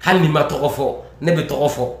hal ni ma togofo ne be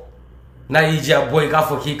togofo na ija boy ka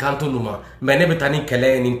fo ki kantuluma me ne be tani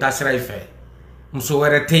kele ni tasira ife muso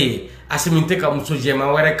were te Assimi te ka muso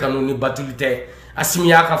jema were kanu ni batulite Assimi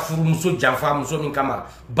ya ka furu muso janfa muso min kama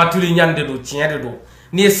batuli nyande do tiende do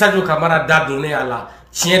ni Sadio Camara dado ne ala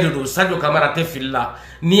tiende do Sadio Camara te filla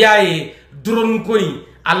ni ay drone koyi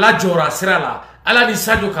ala jora sirala ala ni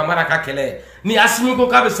Sadio Camara ka kele ni Assimi ko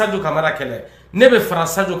ka be Sadio Camara kele ne be fara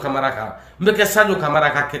Sadio Camara ka mbe ke Sadio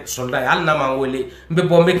Camara ka ke soldat al na ma wele mbe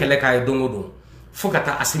bombe kele ka e dongodo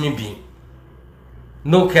fokata Assimi bi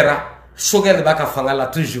no kera Choguel ba ka fanga la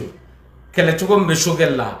toujours kele tugo mbe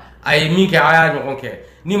Choguel la ay mi ke aya nyokon ke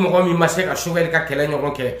ni mo mi masé ka Choguel ka kele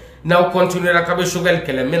nyokon ke na o continuer ka be Choguel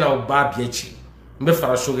kele mena o ba biechi mbe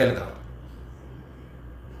fara Choguel ka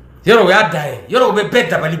yoro ya dai yoro be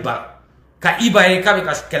beta baliba ka IBA ka be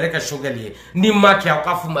ka kele ka Choguel ye ni ma ke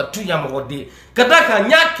ka fuma tunya mogodi kadaka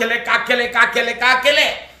nya kele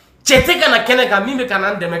chete kana kele ka mime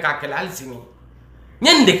kana ndeme ka kele Assimi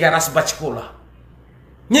nyende ke ras bachkola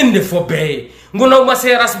nyende fo be ngono ma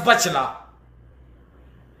se ras bachla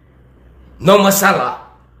no masala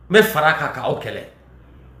me faraka ka okele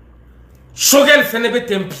Choguel fene be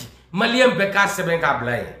tempi malien be ka seben ka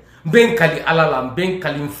blay ben kali alala ben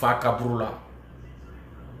kali fa ka brula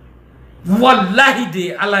wallahi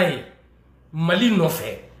de alay Mali no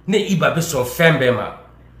fe ne iba be so fembe ma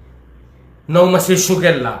no ma se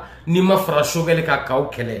Choguel la ni ma fara Choguel ka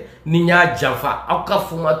okele ni nya janfa aka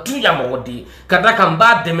fuma tuya mogodi kadaka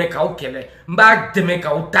mba deme ka okele mba deme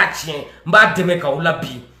ka utachien mba deme ka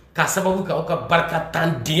ulabi ka sababu ka oka barka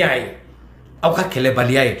tan diai oka kele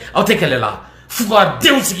baliai o te kele la fuga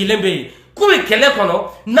deus gilembe kube kele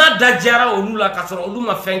kono na dajara olula ka soro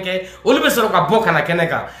oluma fenke olube soro ka boka na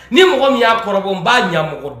keneka ni mo mi akorobo mba nya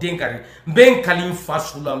mo denkari ben kali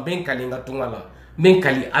fasula ben kali ngatungala ben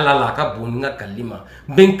kali alala ka boninga kalima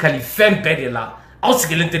ben kali fembe de la aw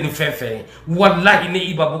sigilente ni fenfe wallahi ne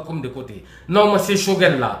IBA Bocoum de côté non ma se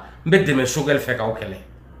Choguel la mbe de me Choguel fe ka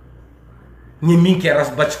okele ni min kɛra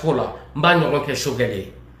baciko la n b'a ɲɔgɔn kɛ Choguel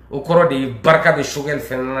ye o kɔrɔ de ye barika bɛ Choguel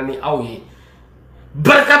fɛnɛ ni aw ye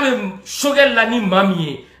barika bɛ Choguel la ni maa min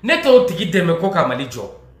ye ne t'o tigi dɛmɛ ko ka Mali jɔ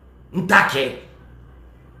n t'a kɛ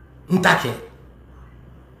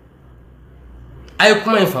a ye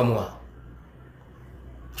kuma in faamu wa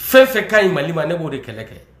fɛn fɛn ka ɲi Mali ma ne b'o de kɛlɛ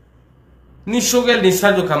kɛ ni Choguel ni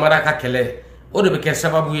Sadio Kamara ka kɛlɛ o de bɛ kɛ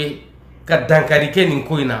sababu ye ka dankari kɛ nin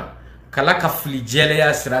ko in na kala ka fili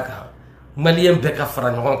jɛlɛya sira kan Maliyɛn bɛɛ ka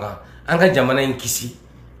fara ɲɔgɔn kan an ka jamana in kisi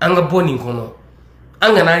an ka bɔ nin kɔnɔ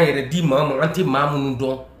an kana an yɛrɛ di maa ma an tɛ maa minnu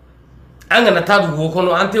dɔn an kana taa wo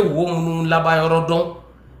kɔnɔ an tɛ wo minnu laban yɔrɔ dɔn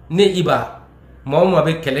ne IBA maa o maa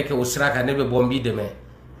bɛ kɛlɛ kɛ o sira kan ne bɛ bɔ n b'i dɛmɛ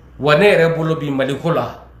wa ne yɛrɛ bolo bi Maliko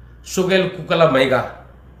la Choguel Kukala Mayiga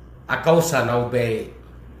a ka fisa n'aw bɛɛ ye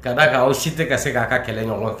ka da kan aw si tɛ ka se k'a ka kɛlɛ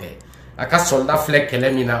ɲɔgɔn fɛ a ka soldat filɛ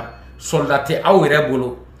kɛlɛ min na soldat tɛ aw yɛrɛ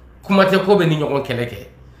bolo kuma tɛ ko bɛ ni ɲɔgɔn kɛlɛ kɛ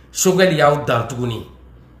Choguel y'aw dan tuguni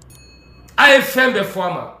a ye fɛn bɛɛ fɔ a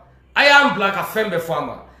ma a y'an bila ka fɛn bɛɛ fɔ a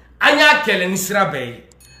ma an y'a kɛlɛ ni sira bɛɛ ye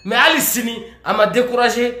mais hali sini a ma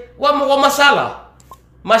découragé wa mɔgɔ ma s'a la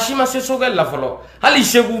maa si ma se Choguel la fɔlɔ hali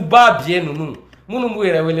Sékou ba biye ninnu minnu b'u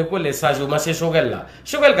yɛrɛ wele ko les sages ma se Choguel la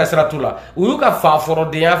Choguel ka sira t'u la u y'u ka fa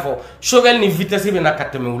fɔrɔdenya fɔ Choguel ni vitesse bɛ na ka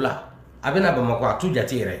tɛmɛ u la a bɛ na Bamakɔ a t'u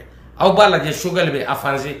jate yɛrɛ aw b'a lajɛ Choguel bɛ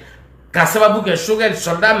avancer ka sababu kɛ Choguel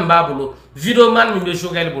soldat min b'a bolo videoman min bɛ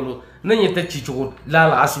Choguel bolo ne ɲɛ tɛ ci cogo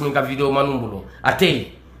la Assimi ka videoman bolo a tɛ yen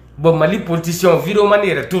bon Mali politicien videoman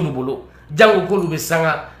yɛrɛ t'olu bolo jango k'olu bɛ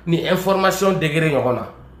sanga ni information degré ɲɔgɔn na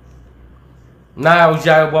n'a y'aw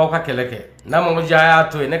diya bɔ aw ka kɛlɛ kɛ n'a ma diya y'a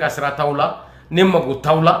to yen ne ka sira t'aw la ne mago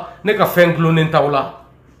t'aw la ne ka fɛn gulonnen t'aw la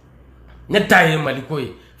ne ta ye Maliko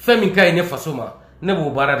ye fɛn min ka ɲi ne faso ma ne b'o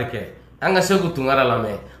baara de kɛ an ka Sékou Tounkara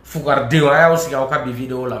lamɛn fukaridenw a y'aw sigi aw ka bi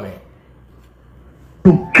video lamɛn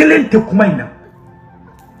kelen tɛ kuma in na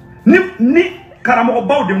ni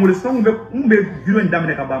karamɔgɔbaw de wele sɔn n bɛ video in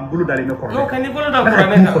daminɛ ka ban bolo dalen ne kɔrɔ n'o ka ni bolo da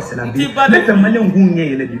kuranɛ kan ne fɛ maliyɛnw k'u ɲɛ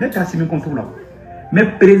yɛlɛ bi ne t'a Assimi contre la mais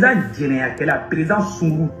président jɛnɛyakɛla président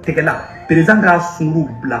sunguru tɛgɛla président ka sunguru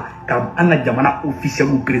bila ka an ka jamana officiel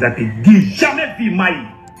présenté di jamais vu ma ye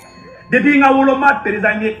depuis n ka woloma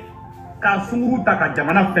président ye ka sunguru ta ka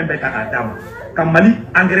jamana fɛn bɛɛ ta k'a d'a ma ka Mali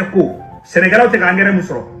engrais ko Sénégalais tɛ ka engrais min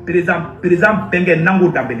sɔrɔ président bɛnkɛ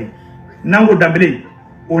Nango Dambele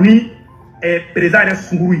o ni président yɛrɛ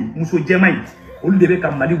sunguru yi muso jɛma yi olu de bɛ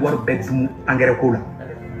ka Mali wari bɛɛ dun engrais ko la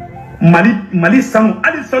Mali sanu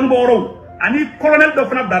hali sanubɔyɔrɔw ani colonel dɔ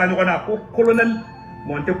fana bilara ɲɔgɔn na ko colonel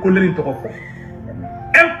bon n tɛ colonel in tɔgɔ fɔ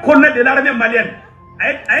un colonel de l'armée malienne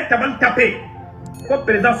a ye tabali tapé ko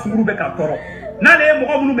président sunguru bɛ k'a tɔɔrɔ n'ale ye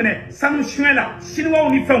mɔgɔ minnu minɛ sanu suɲɛ la chinois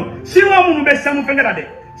ni fɛnw chinois minnu bɛ sanu fɛnkɛ la dɛ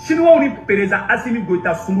chinois ni président Assimi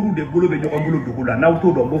Goïta sunguru de bolo bɛ ɲɔgɔn bolo dugu la n'aw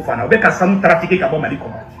t'o dɔn n b'o fɔ an na u bɛ ka sanu trafiquer ka bɔ Mali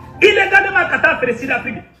kɔnɔ illégalement ka taa feere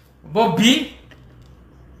Sud-Afrique. bon bi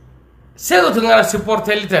Sékou Tounkara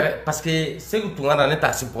supporteli tɛ dɛ parce que Sékou Tounkara ne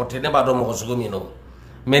t'a supporter ne b'a dɔn mɔgɔ sugu min don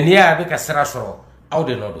mais n'i y'a ye a bɛ ka sira sɔrɔ aw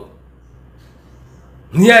de nɔ don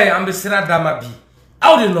n'i y'a ye an bɛ sira d'a ma bi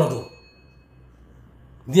aw de nɔ don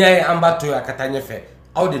n'i y'a ye an b'a to yen a ka taa ɲɛfɛ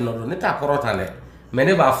aw de nɔ don ne t'a kɔrɔ tan dɛ mais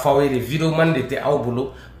ne b'a fɔ aw ye de videoman de tɛ aw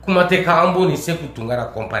bolo kuma tɛ k'an b'o ni Sékou Tounkara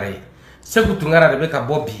comparer Sékou Tounkara de bɛ ka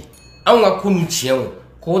bɔ bi anw ka kunu tiɲɛw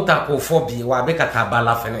k'o ta k'o fɔ bi wa a bɛ ka taa ba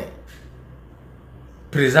la fɛnɛ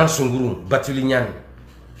président Sunguru Batuli Ɲani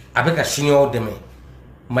a bɛ ka siniɲɔgɔnw dɛmɛ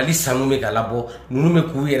Mali sanu bɛ ka labɔ ninnu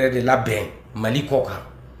bɛ k'u yɛrɛ de labɛn Mali kɔ kan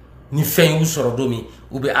ni fɛn y'u sɔrɔ don min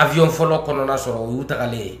u bɛ avion fɔlɔ kɔnɔna sɔrɔ o y'u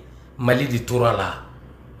tagalen Mali de tora la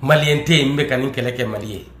Maliyɛn tɛ yen n bɛ ka nin kɛlɛ kɛ Mali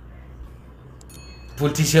ye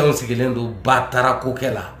politiciens sigilen don ba taara ko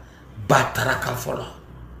kɛ la ba taara kan fɔ la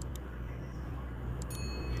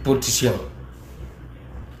politiciens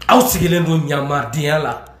aw sigilen don ɲamadenya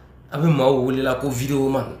la a bɛ maaw wele la ko vidéo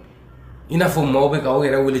man i n'a fɔ maaw bɛ k'aw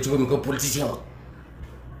yɛrɛ wele cogo min ko politicien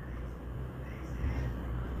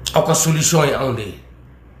aw ka solution ye anw de ye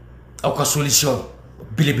aw ka solution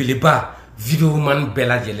belebeleba vidéo man bɛɛ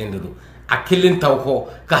lajɛlen de don a kelen t'aw kɔ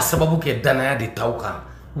k'a sababu kɛ danaya de t'aw kan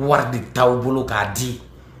wari de t'aw bolo k'a di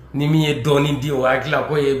ni min ye dɔɔnin di o hakili la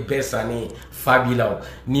ko ye bɛɛ sanni fa b'i la o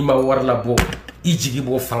n'i ma wari labɔ i jigi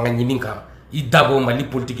bɔ fanga ɲini kan i dabɔ Mali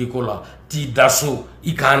politique ko la t'i da so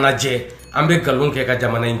i k'an lajɛ an bɛ nkalon kɛ ka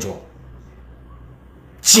jamana in jɔ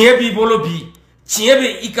tiɲɛ b'i bolo bi tiɲɛ bɛ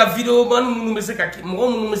i ka videoman minnu bɛ se ka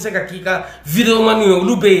mɔgɔ minnu bɛ se ka k'i ka videoman ye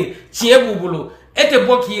olu bɛ yen tiɲɛ b'u bolo e tɛ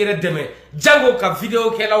bɔ k'i yɛrɛ dɛmɛ jango ka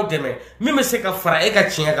video kɛlaw dɛmɛ min bɛ se ka fara e ka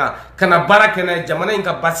tiɲɛ kan ka na baara kɛ n'a ye jamana in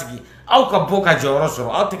ka basigi aw ka bɔ ka jɔyɔrɔ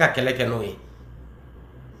sɔrɔ aw tɛ ka kɛlɛ kɛ n'o ye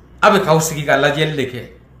aw bɛ k'aw sigi ka lajɛli de kɛ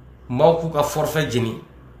maaw k'u ka forfait jeni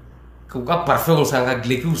k'u ka parfumw san ka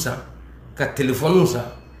gileki san ka téléphone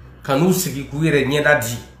sa ka nu sigi ku yere nyeda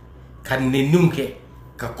di ka nenunke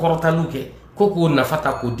ka korotaluke koko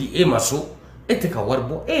nafata ko di e maso ete ka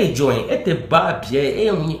warbo e join ete ba bien e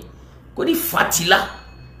onye ko di fatila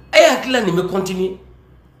ay akla ni me continue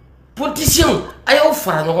politicien ayo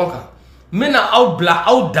fara nyogon ka mena aw bla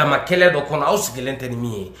aw dama kele do kono aw sigilente ni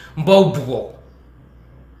mi mbaw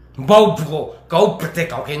bugo ka aw pete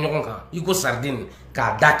ka ke nyogon ka iko sardine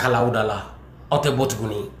ka dakala udala ote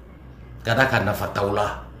botuguni ka daka nafata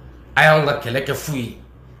ula aya nga kele ke fui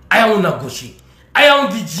aya una goshi aya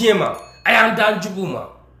di diema aya ndan juguma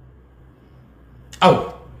aw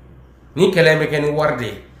ni kele me ken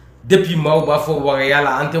warde depuis maw ba fo waga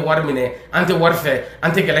yala ante war mine ante war fe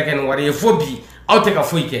ante kele ken war ye fobi aw te ka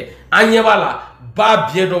foike anye bala ba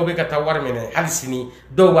bien do be kata war mine halsini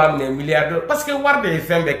do ba mine milliard parce que warde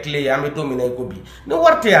fembe clé ya me domine ko bi no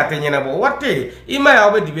warte ya te nyena bo warte ima ya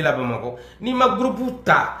obe dibila ba mako ni ma groupe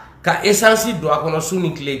ta ka essence do akono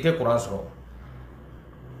suni clé te courant so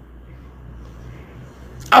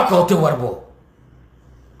akote warbo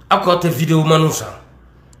akote video manusa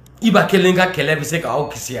iba kelenga kelebe se ka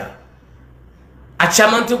okisia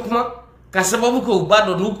achamante kuma ka sababu ko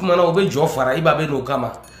bado nu kuma na obe jofara iba be no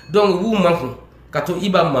kama donc wu manku kato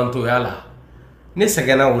iba manto yala ne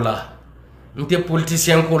segena wula nte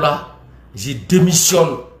politicien ko la je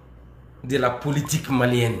démissionne de la politique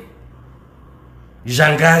malienne,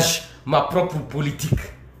 j'engage ma propre politique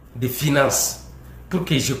de finances pour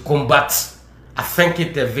que je combatte afin que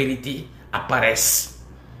tes vérités apparaissent.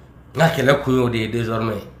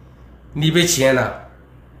 Désormais, ni be tiena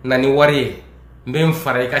nani wari mbem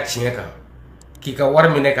fara ka tienka ki ka war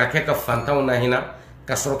mine ka ke ka fantaw na hina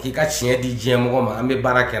ka soro ki ka tien di jemo ma ambe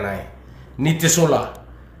baraka na ni tesola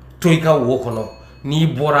to ka wo kono ni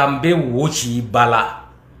borambe wochi bala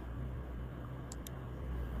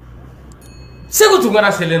sego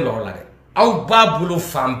Tounkara selen no la aw ba bulu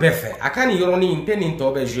fambe fe akani yoroni inteni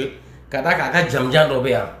to be je kada ka jamjan do be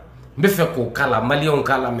ya mbe fe ko kala malion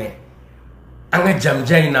kala me anga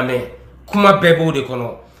jamjai na me kuma bebo de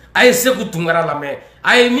kono ay sego Tounkara la me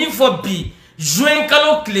ay mi fo bi juin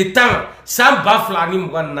kalo kletan sam bafla ni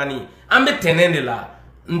mugan nani ambe tenende la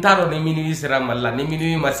ntaro ne minuit sera malla ne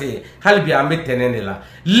minuit masse halbi ambe tenende la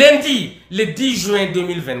lundi le 10 juin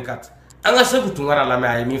 2024 anga sego Tounkara la me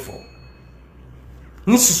ay mi fo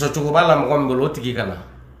ni so to ba la mo ngolo tigi kana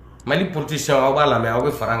mali politicien o ba la me o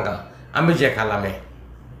be faranga ambe je kala me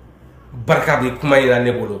barka bi kuma ina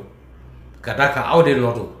ne bolo kadaka awde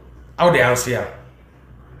nodo awde ancien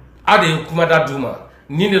awde kuma da duma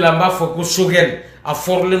ni ne la ma fo ko Choguel a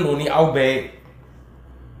forle no ni awbe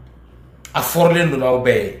a forle no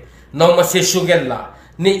awbe no ma se Choguel la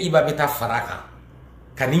ne iba beta faraka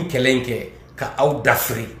kanin kelenke ka aw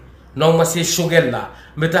dafri no ma se Choguel la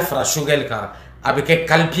meta fara Choguel ka avec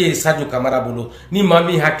calpier Sadio Camara bolo ni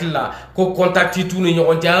mami hakilla ko contacti tout ni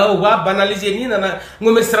on dia wa banaliser ni nana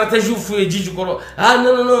ngome stratégie fu e jiju ko ah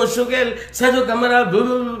non Choguel Sadio Camara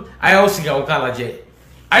aya osiga okala je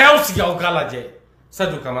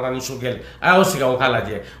Sadio Camara ni Choguel aya osiga okala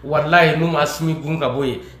je wallahi num Assimi gunga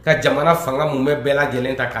boye ka jamana fanga mu me bela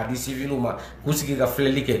gelenta ka di civiluma kusigi ga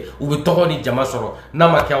flelike u be to ni jama soro na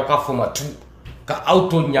ma ka ka foma tu ka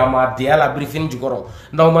auto nyama de ala briefing jukoro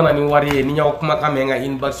ndaw mana ni wari ni nyaw kuma kamenga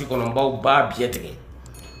inbox kono mbaw ba bietege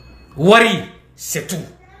wari c'est tout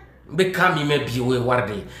be kami me biwe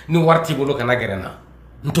warde ni warti bolo kana gerena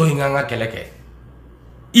nto nganga keleke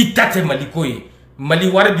itate malikoyi mali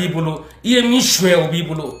war bi bolo iye mi chwe o bi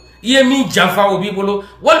bolo iye mi janfa o bi bolo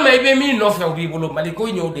wal may be mi no fa o bi bolo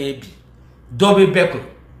malikoyi nyo de bi dobe beko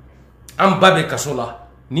am babe kasola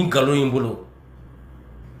ni galo yimbolo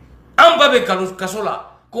ambabe kasola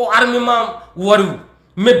ko armement waru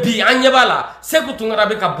me bi anyabala seko Tounkara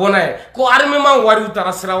be ka bonaye ko armement waru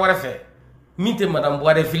tarasira warefe minte madame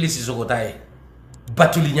Boire Félix Zogotaye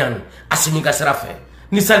batuli nyan Assimi ka sirafe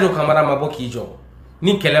ni Sadio Camara maboki jo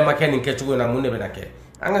ni kelema ken ni kechugo na munne benake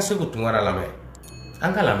anga seko Tounkara lame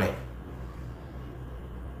anga lame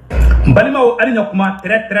Balima ali nyakuma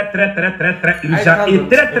très urgent et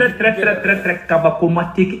très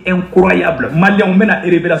kabakomatique incroyable. Malien on mena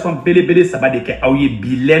révélation belé ça va de ke awye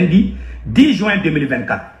bi lundi 10 juin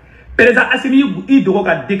 2024. Président Assimi i dogo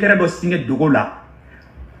ka décret do signé dogo la.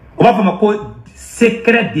 On va faire ko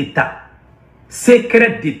secret d'état.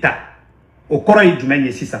 Secret d'état. Au koro yi jumen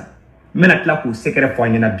ye sisa. Mena tla ko secret fo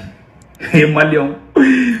nyina bi. Et Malien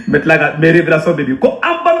metla ga mes révélations de bi ko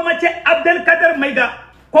ambalma ci Abdelkader Maïga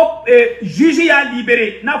ko juge a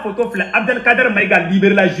libéré na photo fle Abdelkader Maïga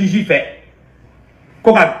libéré la juge fait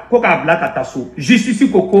ko ka bla kataso justice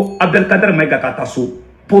ko Abdelkader Maïga kataso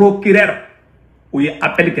procureur ou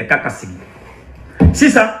appel ke kakasi si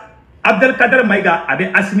ça Abdelkader Maïga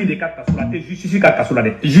avait Assimi de Kakasula, justice Kakasula,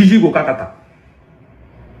 Jiji go Kakata.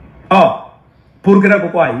 Oh, progrès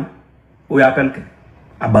quoi aïe, ou appelle que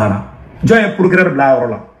Abana. Joye progrès bla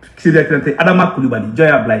rola. Si les traités, Adama Koulibaly,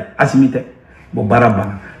 Joya Blay, Assimite, bon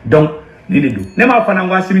barabana. Donc, ni les deux. Nema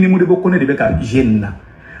fanangwa Assimi ni moudi bokone de beka gêne.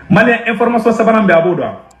 Malien information sabanam be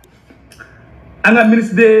abodoa. Anga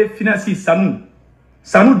ministre des Finances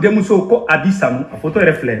Sanou Demousso ko abi Sanou, a photo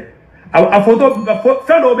reflet. A photo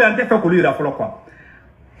fin do be ante fait ko lui la folo quoi.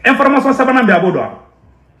 Information sabanam be abodoa.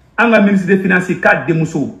 Anga ministre des Finances ka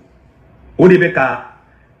Demousso. O de beka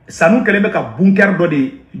Sanou kele beka bunker do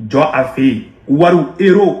de jo afi. Waru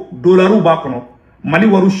euro dollaru ba kono Mali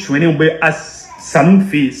waru chwene be as Sanou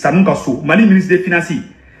fi Sanou kaso Mali ministre des Finances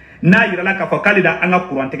na yirala ka fakali da anga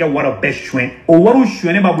courantege wara be chwen o waru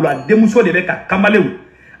chwene ba bula Demousso de be ka kamalew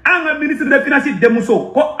anga ministre des Finances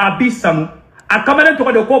Demousso ko abi Sanou a kamalen to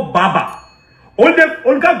de ko baba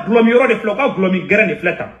on ka glomi yoro de floka glomi gere de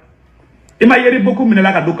fleta ima yeri beaucoup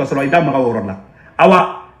minela ka do kaso ida ma woro la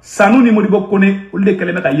awa Sanou ni modibo kone ulde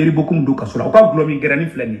keleme ka yeri Bocoum do kasola o ka glomi gerani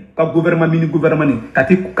fleni ka gouvernement mini gouvernement ni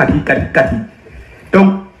kati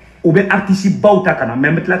donc ou be artiste bauta kana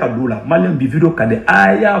même la ka dola malien bi video kade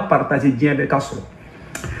aya partager bien be kaso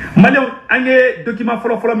malien angé document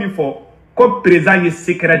folo mi fo ko président ye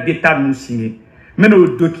secret d'état nous signé mais au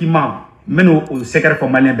document mais au secret for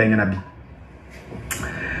malien be ngana bi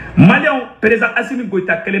malien président Assimi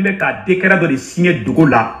goita keleme ka décret de signer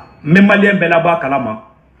dogola même malien be là-bas kalama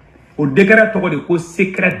au décret de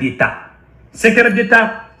secret d'État. Secret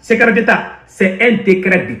d'État, c'est un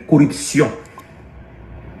décret de corruption.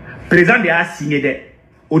 Le président a signé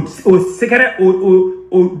au secret,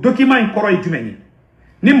 au document encore du menu.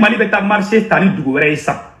 Ni Mali beta marché tani dugo wéré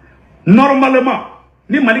ça. Normalement,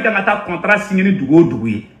 ni Mali kangata contrat signé ni dugo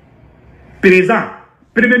doué. Président,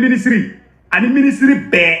 premier ministre, ani ministre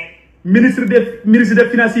B, ministre des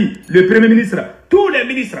Finances, le premier ministre, tous les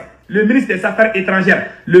ministres. Le ministre des Affaires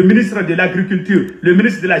étrangères, le ministre de l'Agriculture, le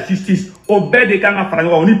ministre de la Justice, au bed de Kanga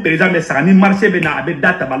Franga, on est président de Sarani, marché bena, avec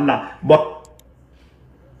data balla. Bon.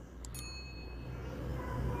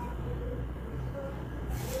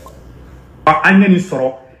 Agneni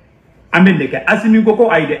soro, amendeke, Assimi Goko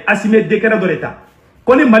aide, Assimi décret de l'État.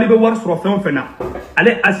 Quand les Mali war soro fena,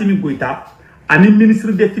 allez Assimi Goïta, ani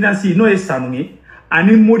ministre des Finances, no est Sanouni,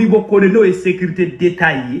 ani Modibo Kone, no est sécurité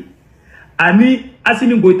détaillée. Ani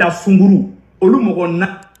Assimi Goïta Sunguru olu mogo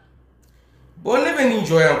na bon ne be ni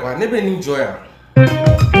joya quoi ne be ni joya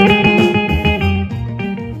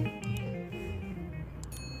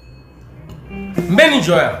mbeni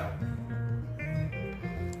joya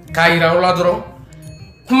kaira ola doro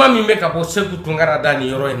kuma mi me ka bo Sékou Tounkara dani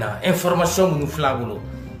yoro ina information munu flabulo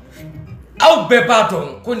aw be ba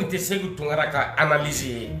don ko ni te Sékou Tounkara ka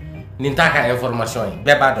analyser ni ta ka information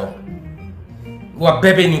be ba don wa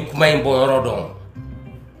bébé ni kuma in boyoro don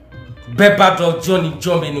beba do Johnny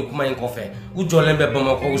Jombe ni kuma in kofe u jolembe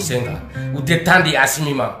Bamako u senga u detandi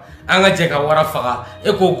Assimi ma anga jeka wara faga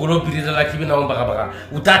e ko golo birida la kibina on baga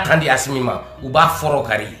u ta tandi Assimi ma u ba foro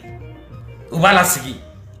kari u ba la sigi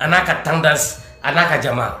anaka tendance anaka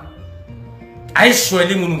jama ay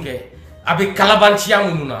shweli mununke abe kalabantia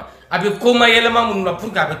mununa abe koma yelema mununa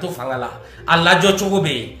pour ka be to fangala alla jo chogo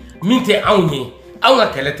be minte awnye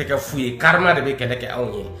awnga kelete ka fuye karma de be keleke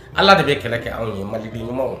awnye alla de be keleke awnye malibi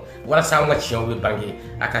nyumo wala sa nga chion be bangi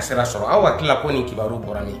akasera soro awa kila ko ni kibaru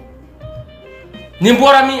borami ni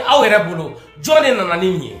borami awere bulu jone na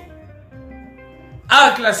nanimye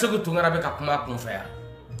a kila Sékou Tounkara be ka kuma kunfaya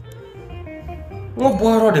ngo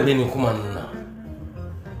boro de be ni kuma nuna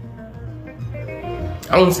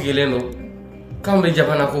awn sigelendo kambe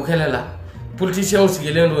jabana ko kelela politicien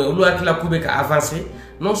sigelendo lu akila kube ka avancer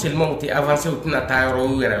non seulement tu avancé ou tu n'as pas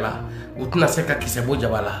ou tu n'as pas kise bo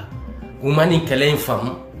jabala ou mani kele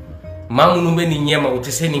fam mamu be ni nyema ou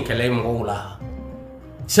te se ni kele ngola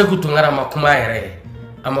Sékou Tounkara makuma ere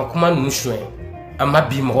amakuma nushwe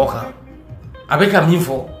amabi moka abeka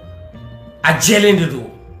minfo a jelende do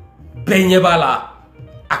benye bala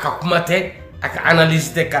aka kumate aka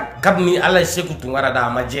analyse te kabni ala Sékou Tounkara da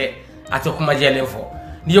amaje ate kuma jelen fo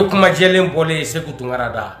ni yo kuma jelen bolé Sékou Tounkara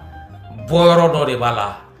da boyoro do de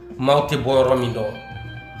bala mauti boyoro mi do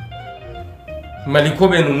maliko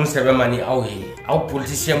be nunu sebe mani aw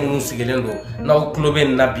politicien munu sigelendo na o klobe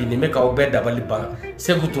nabi ni meka o be dabali ban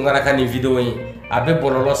Sékou Tounkara kan video yi abe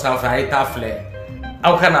bololo sanfa ay tafle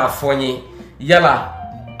aw kana fonyi yala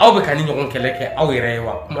aw be kan nyon keleke aw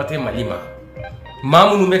yerewa kuma te malima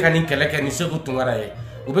mamunu be kan keleke ni Sékou Tounkara ye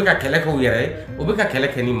o be ka keleke o yere o be ka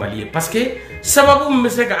keleke ni maliye parce que sababu me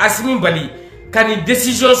se ka Assimi bali kani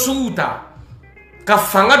décision suuta ka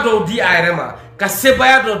fanga do di ayrema ka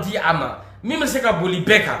sebaya do di ama mi me se ka boli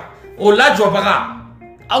beka o la jobaga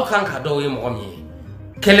aw kan ka do ye mo mi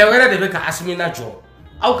kele wera de be ka Assimi na jo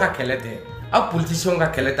aw ka kelete aw politicien ka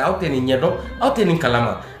kelete aw te ni nyedo aw te ni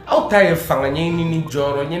kalama aw ta ye fanga nyini ni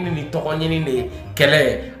joro nyini ni toko nyini ni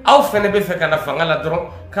kele aw fene be fe kana fanga la dron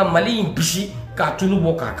ka Mali bishi ka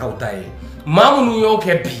tulubo ka kauta ye mamunu yo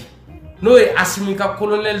ke bi no e Assimi ka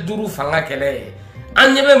colonel duru fanga kele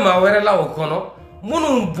anyebe ma wera la okono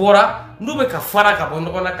munu bora ndube ka fara ka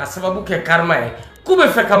bondo na ka sababu ke karma e kube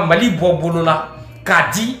fe ka Mali bobolo la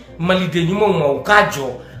ka di Mali de nyimo ma ka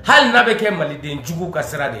jo hal na be ke Mali de njugu ka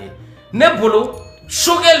sirade ne bolo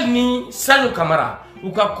Choguel ni Sadio Camara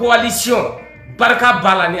ou ka coalition barka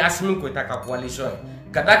bala ni Assimi ko ta ka coalition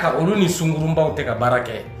kadaka olu ni sungurumba te ka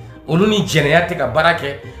barake olu ni jeneya te ka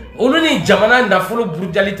barake olu ni jamana ndafolo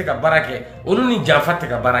burjali te ka barake olu ni janfa te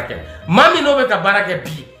ka barake mami no be ka barake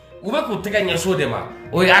bi ube ko te ka nyeso de ma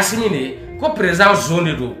o Assimi ne ko président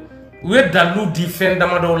zone do u ye dalu di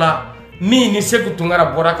fendama do la ni sékou Tounkara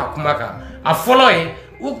bora ka kumaka a folo e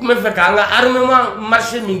u me fe ka nga armement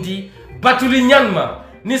marché mindi batuli nyanma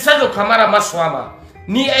ni Sadio Camara maswama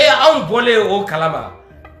ni e an bole o kalama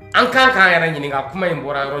an kan ka yara nyini ga kuma in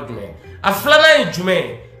bora ro jume a flana e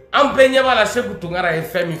jume an be nyaba la sékou Tounkara e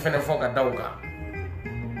femi fene fo ka dawga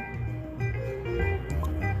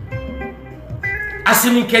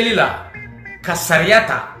Assimi kelila ka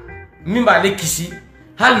sariyata min ba le kisi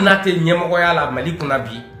hal nate nyemo ya la Mali kuna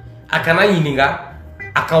bi akana nyininga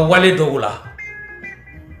aka wale dowla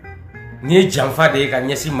ni janfa de ka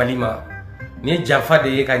nyesi Mali ma ni janfa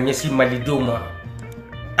de ka nyesi Mali doma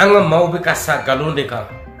anga mawbe ka sa galonde ka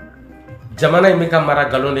jamana me ka mara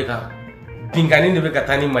galonde ka bingani ne be ka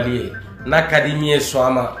tani Mali na kadimiye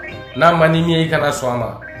swama na manimiye kana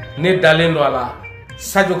swama ne dalendo ala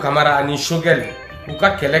Sadio Camara ani Choguel u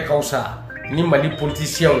ka kele kausa ni Mali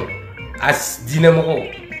politicien as dinamo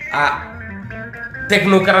a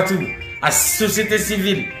technocrate a société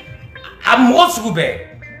civile a mosugube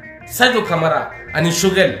Sadio Camara ani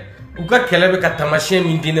Choguel u ka kele be ka tamashe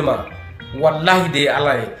min dinema wallahi de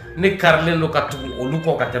ala ne karle no ka tugu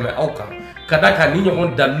oluko ka teme awka kadaka ni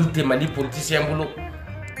nyon dalute Mali politicien bolo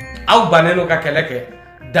aw baneno ka keleke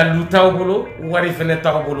daluta bolo wari fene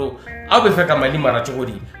ta bolo aw be fe ka Mali mara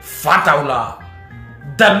chogodi fatawla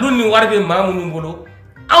dalu ni wari be mamunu bolo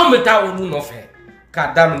aw meta olu no fe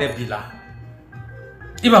ka damne bila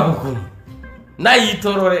IBA Bocoum na yi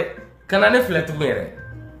torore kana ne fletu mere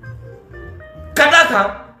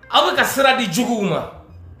kadaka aw be ka sira di juguma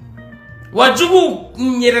wa jugu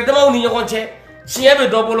nyere dama ni nyokonche chiebe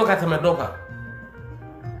do bolo ka teme doka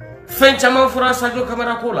fen chama fura Sadio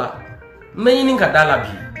Camara kola meyini ka dala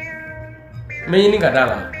bi meyini ka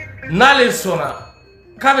dala nale sona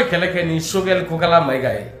kabe keleke ni Choguel ko kala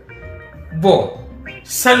maigae bo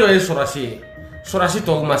Sadio e sorasi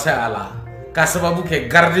to masa ala ka sababu ke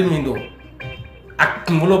garde mindo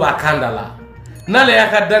akumulo ba kandala nale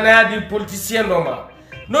yaka dana di politicien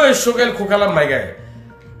no e Choguel ko kala maigae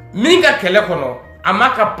minga kele kono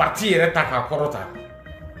amaka parti reta ka korota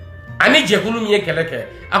ani jekulu miye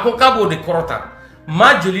keleke ako kabo de korota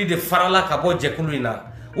ma joli de farala kabo jekulu ina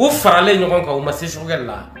o farale nyogon ka o ma se Choguel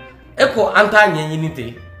la eko anta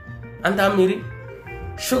nyenyinite anta miri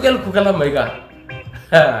Choguel ku kala maiga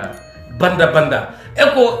banda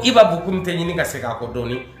eko IBA Bocoum te nyini ka se ka ko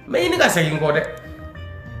doni me nyini ka se ngode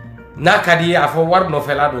na kadi afo war no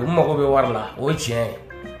felado mo be warla o chien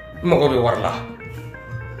mo be warla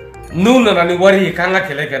nuna na ni wari kanga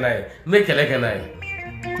keleke nae me keleke nae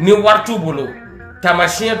ni wartu bolo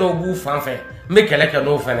tamashien do bu fanfe me keleke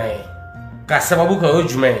no fene ka sababu ka o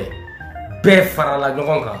jume be farala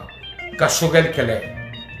nyogonka ka Choguel kele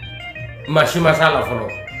mashima sala folo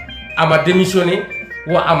ama démissionné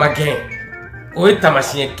wa ama gain o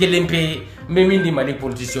tamashien kelempe me mindi Mali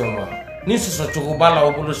politicien mo ni soso chogo bala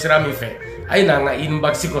o bolo sirami fe aina nga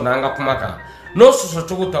inbox ko na nga kumaka no soso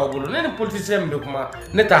chogo ta o bolo ne politicien me kuma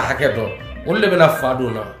ne ta hakedo o le bena fado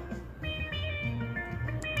na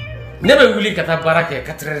ne be wuli kata barake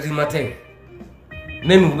 4h du matin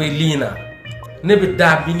ne nu be lina ne be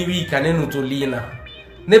da biniwi ka ne nu to lina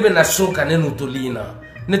ne be na soka ne nu to lina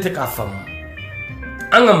ne te ka fam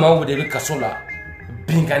anga mawo de be kasola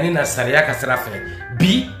bingani na sariya ka sirafe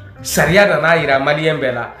bi sariya na ira Malien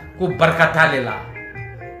bela ko barkatale la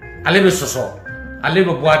ale be soso ale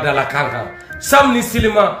be boada la kanka samni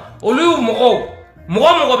silima olu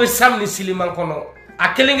mogo be samni silima kono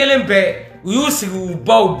a kelengelen be uyusi u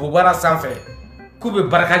baw bobara sanfe kube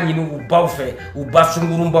baraka nyini u baw fe u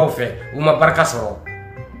basungurun baw fe u ma baraka soro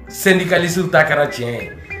syndicaliste ta kara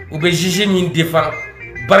tien u be juger min défend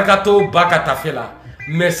barkato baka tafela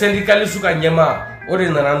mais syndicaliste ka nyama o de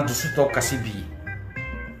nana dusu tɔ kasi bi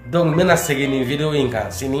donc n bɛna segin nin video in kan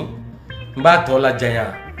sini n b'a tɔ la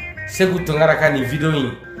janya Sékou Tounkara ka nin video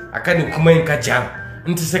in a ka nin kuma in ka jan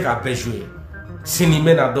n tɛ se k'a bɛɛ jouer sini n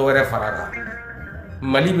bɛna dɔ wɛrɛ fara kan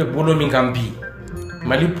Mali bɛ bolo min kan bi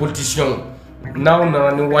Mali politicien n'aw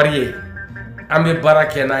nana ni wari ye an bɛ baara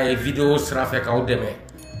kɛ n'a ye video sira fɛ k'aw dɛmɛ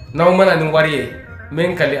n'aw mana ni wari ye n bɛ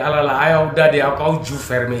n kali Ala la a y'aw da de aw k'aw ju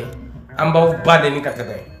fermer an b'aw ba neni ka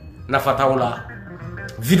tɛmɛ nafa t'aw la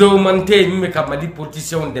video man tɛ yen min bɛ ka Mali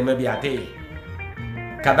politicien dɛmɛ bi a tɛ yen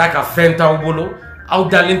ka d'a kan fɛn t'aw bolo aw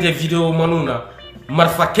dalen tɛ video maniw na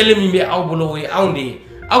marifa kelen min bɛ aw bolo o ye anw de ye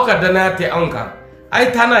aw ka danaya tɛ anw kan a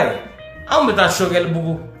ye taa n'a ye anw bɛ taa Choguel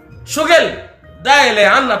bugu Choguel dayɛlɛ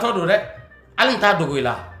an natɔ don dɛ hali n t'a dogo i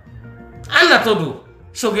la an natɔ don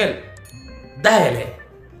Choguel dayɛlɛ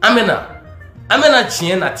an bɛna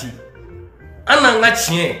tiɲɛ nati an n'an ka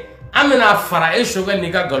tiɲɛ an bɛna fara e Choguel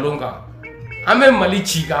n'i ka nkalon kan an bɛ Mali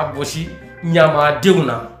ci k'a gosi ɲamadenw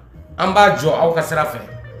na an b'a jɔ aw ka sira fɛ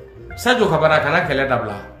Sadio Kabara kana kɛlɛ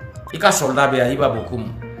dabila i ka soldat bɛ yan IBA Bocoum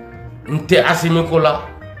n tɛ Assimi ko la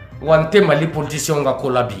wa n tɛ Mali politicien ka ko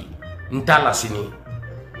la bi n t'a la sini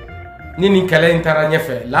ni nin kɛlɛ in taara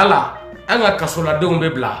ɲɛfɛ lala an ka kasoladenw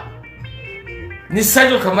bɛ bila ni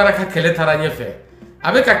Sadio Kabara ka kɛlɛ taara ɲɛfɛ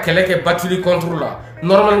a bɛ ka kɛlɛ kɛ batterie contre la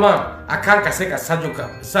normalement a kan ka se ka Sadio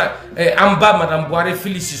an ba madame Buhari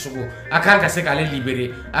fili Sissoco a kan ka se k'ale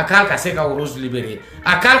libérer a kan ka se ka Rose libérer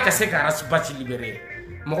a kan ka se ka Rasbachi libérer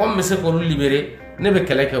mɔgɔ min bɛ se k'olu libérer ne bɛ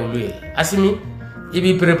kɛlɛ kɛ olu ye Assimi i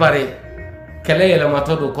b'i préparer kɛlɛ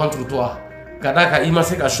yɛlɛmatɔ don contre toi ka d'a kan i ma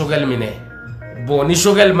se ka Choguel minɛ bon ni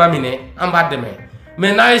Choguel ma minɛ an b'a dɛmɛ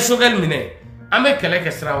mais n'a ye Choguel minɛ an bɛ kɛlɛ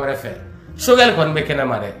kɛ sira wɛrɛ fɛ Choguel kɔni bɛ kɛnɛ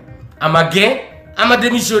ma dɛ a ma gɛn a ma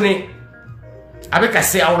démissionner a bɛ ka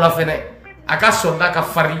se aw la fɛnɛ a ka soldat ka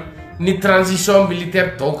fari ni transition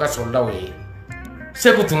militaire tɔw ka soldat ye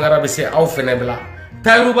Sékou Tounkara bɛ se aw fɛnɛ bila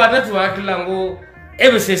Tayiruba ne tun hakili la n ko e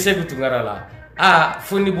bɛ se Sékou Tounkara la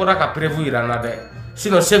fo ni bɔra ka prévu yira n na dɛ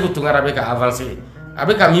sinon Sékou Tounkara bɛ ka avancer a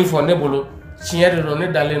bɛ ka min fɔ ne bolo tiɲɛ de don ne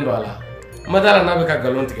dalen don a la n ma d'a la n'a bɛ ka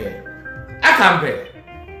nkalon tigɛ a k'an bɛn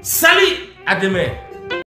sali a dɛmɛ.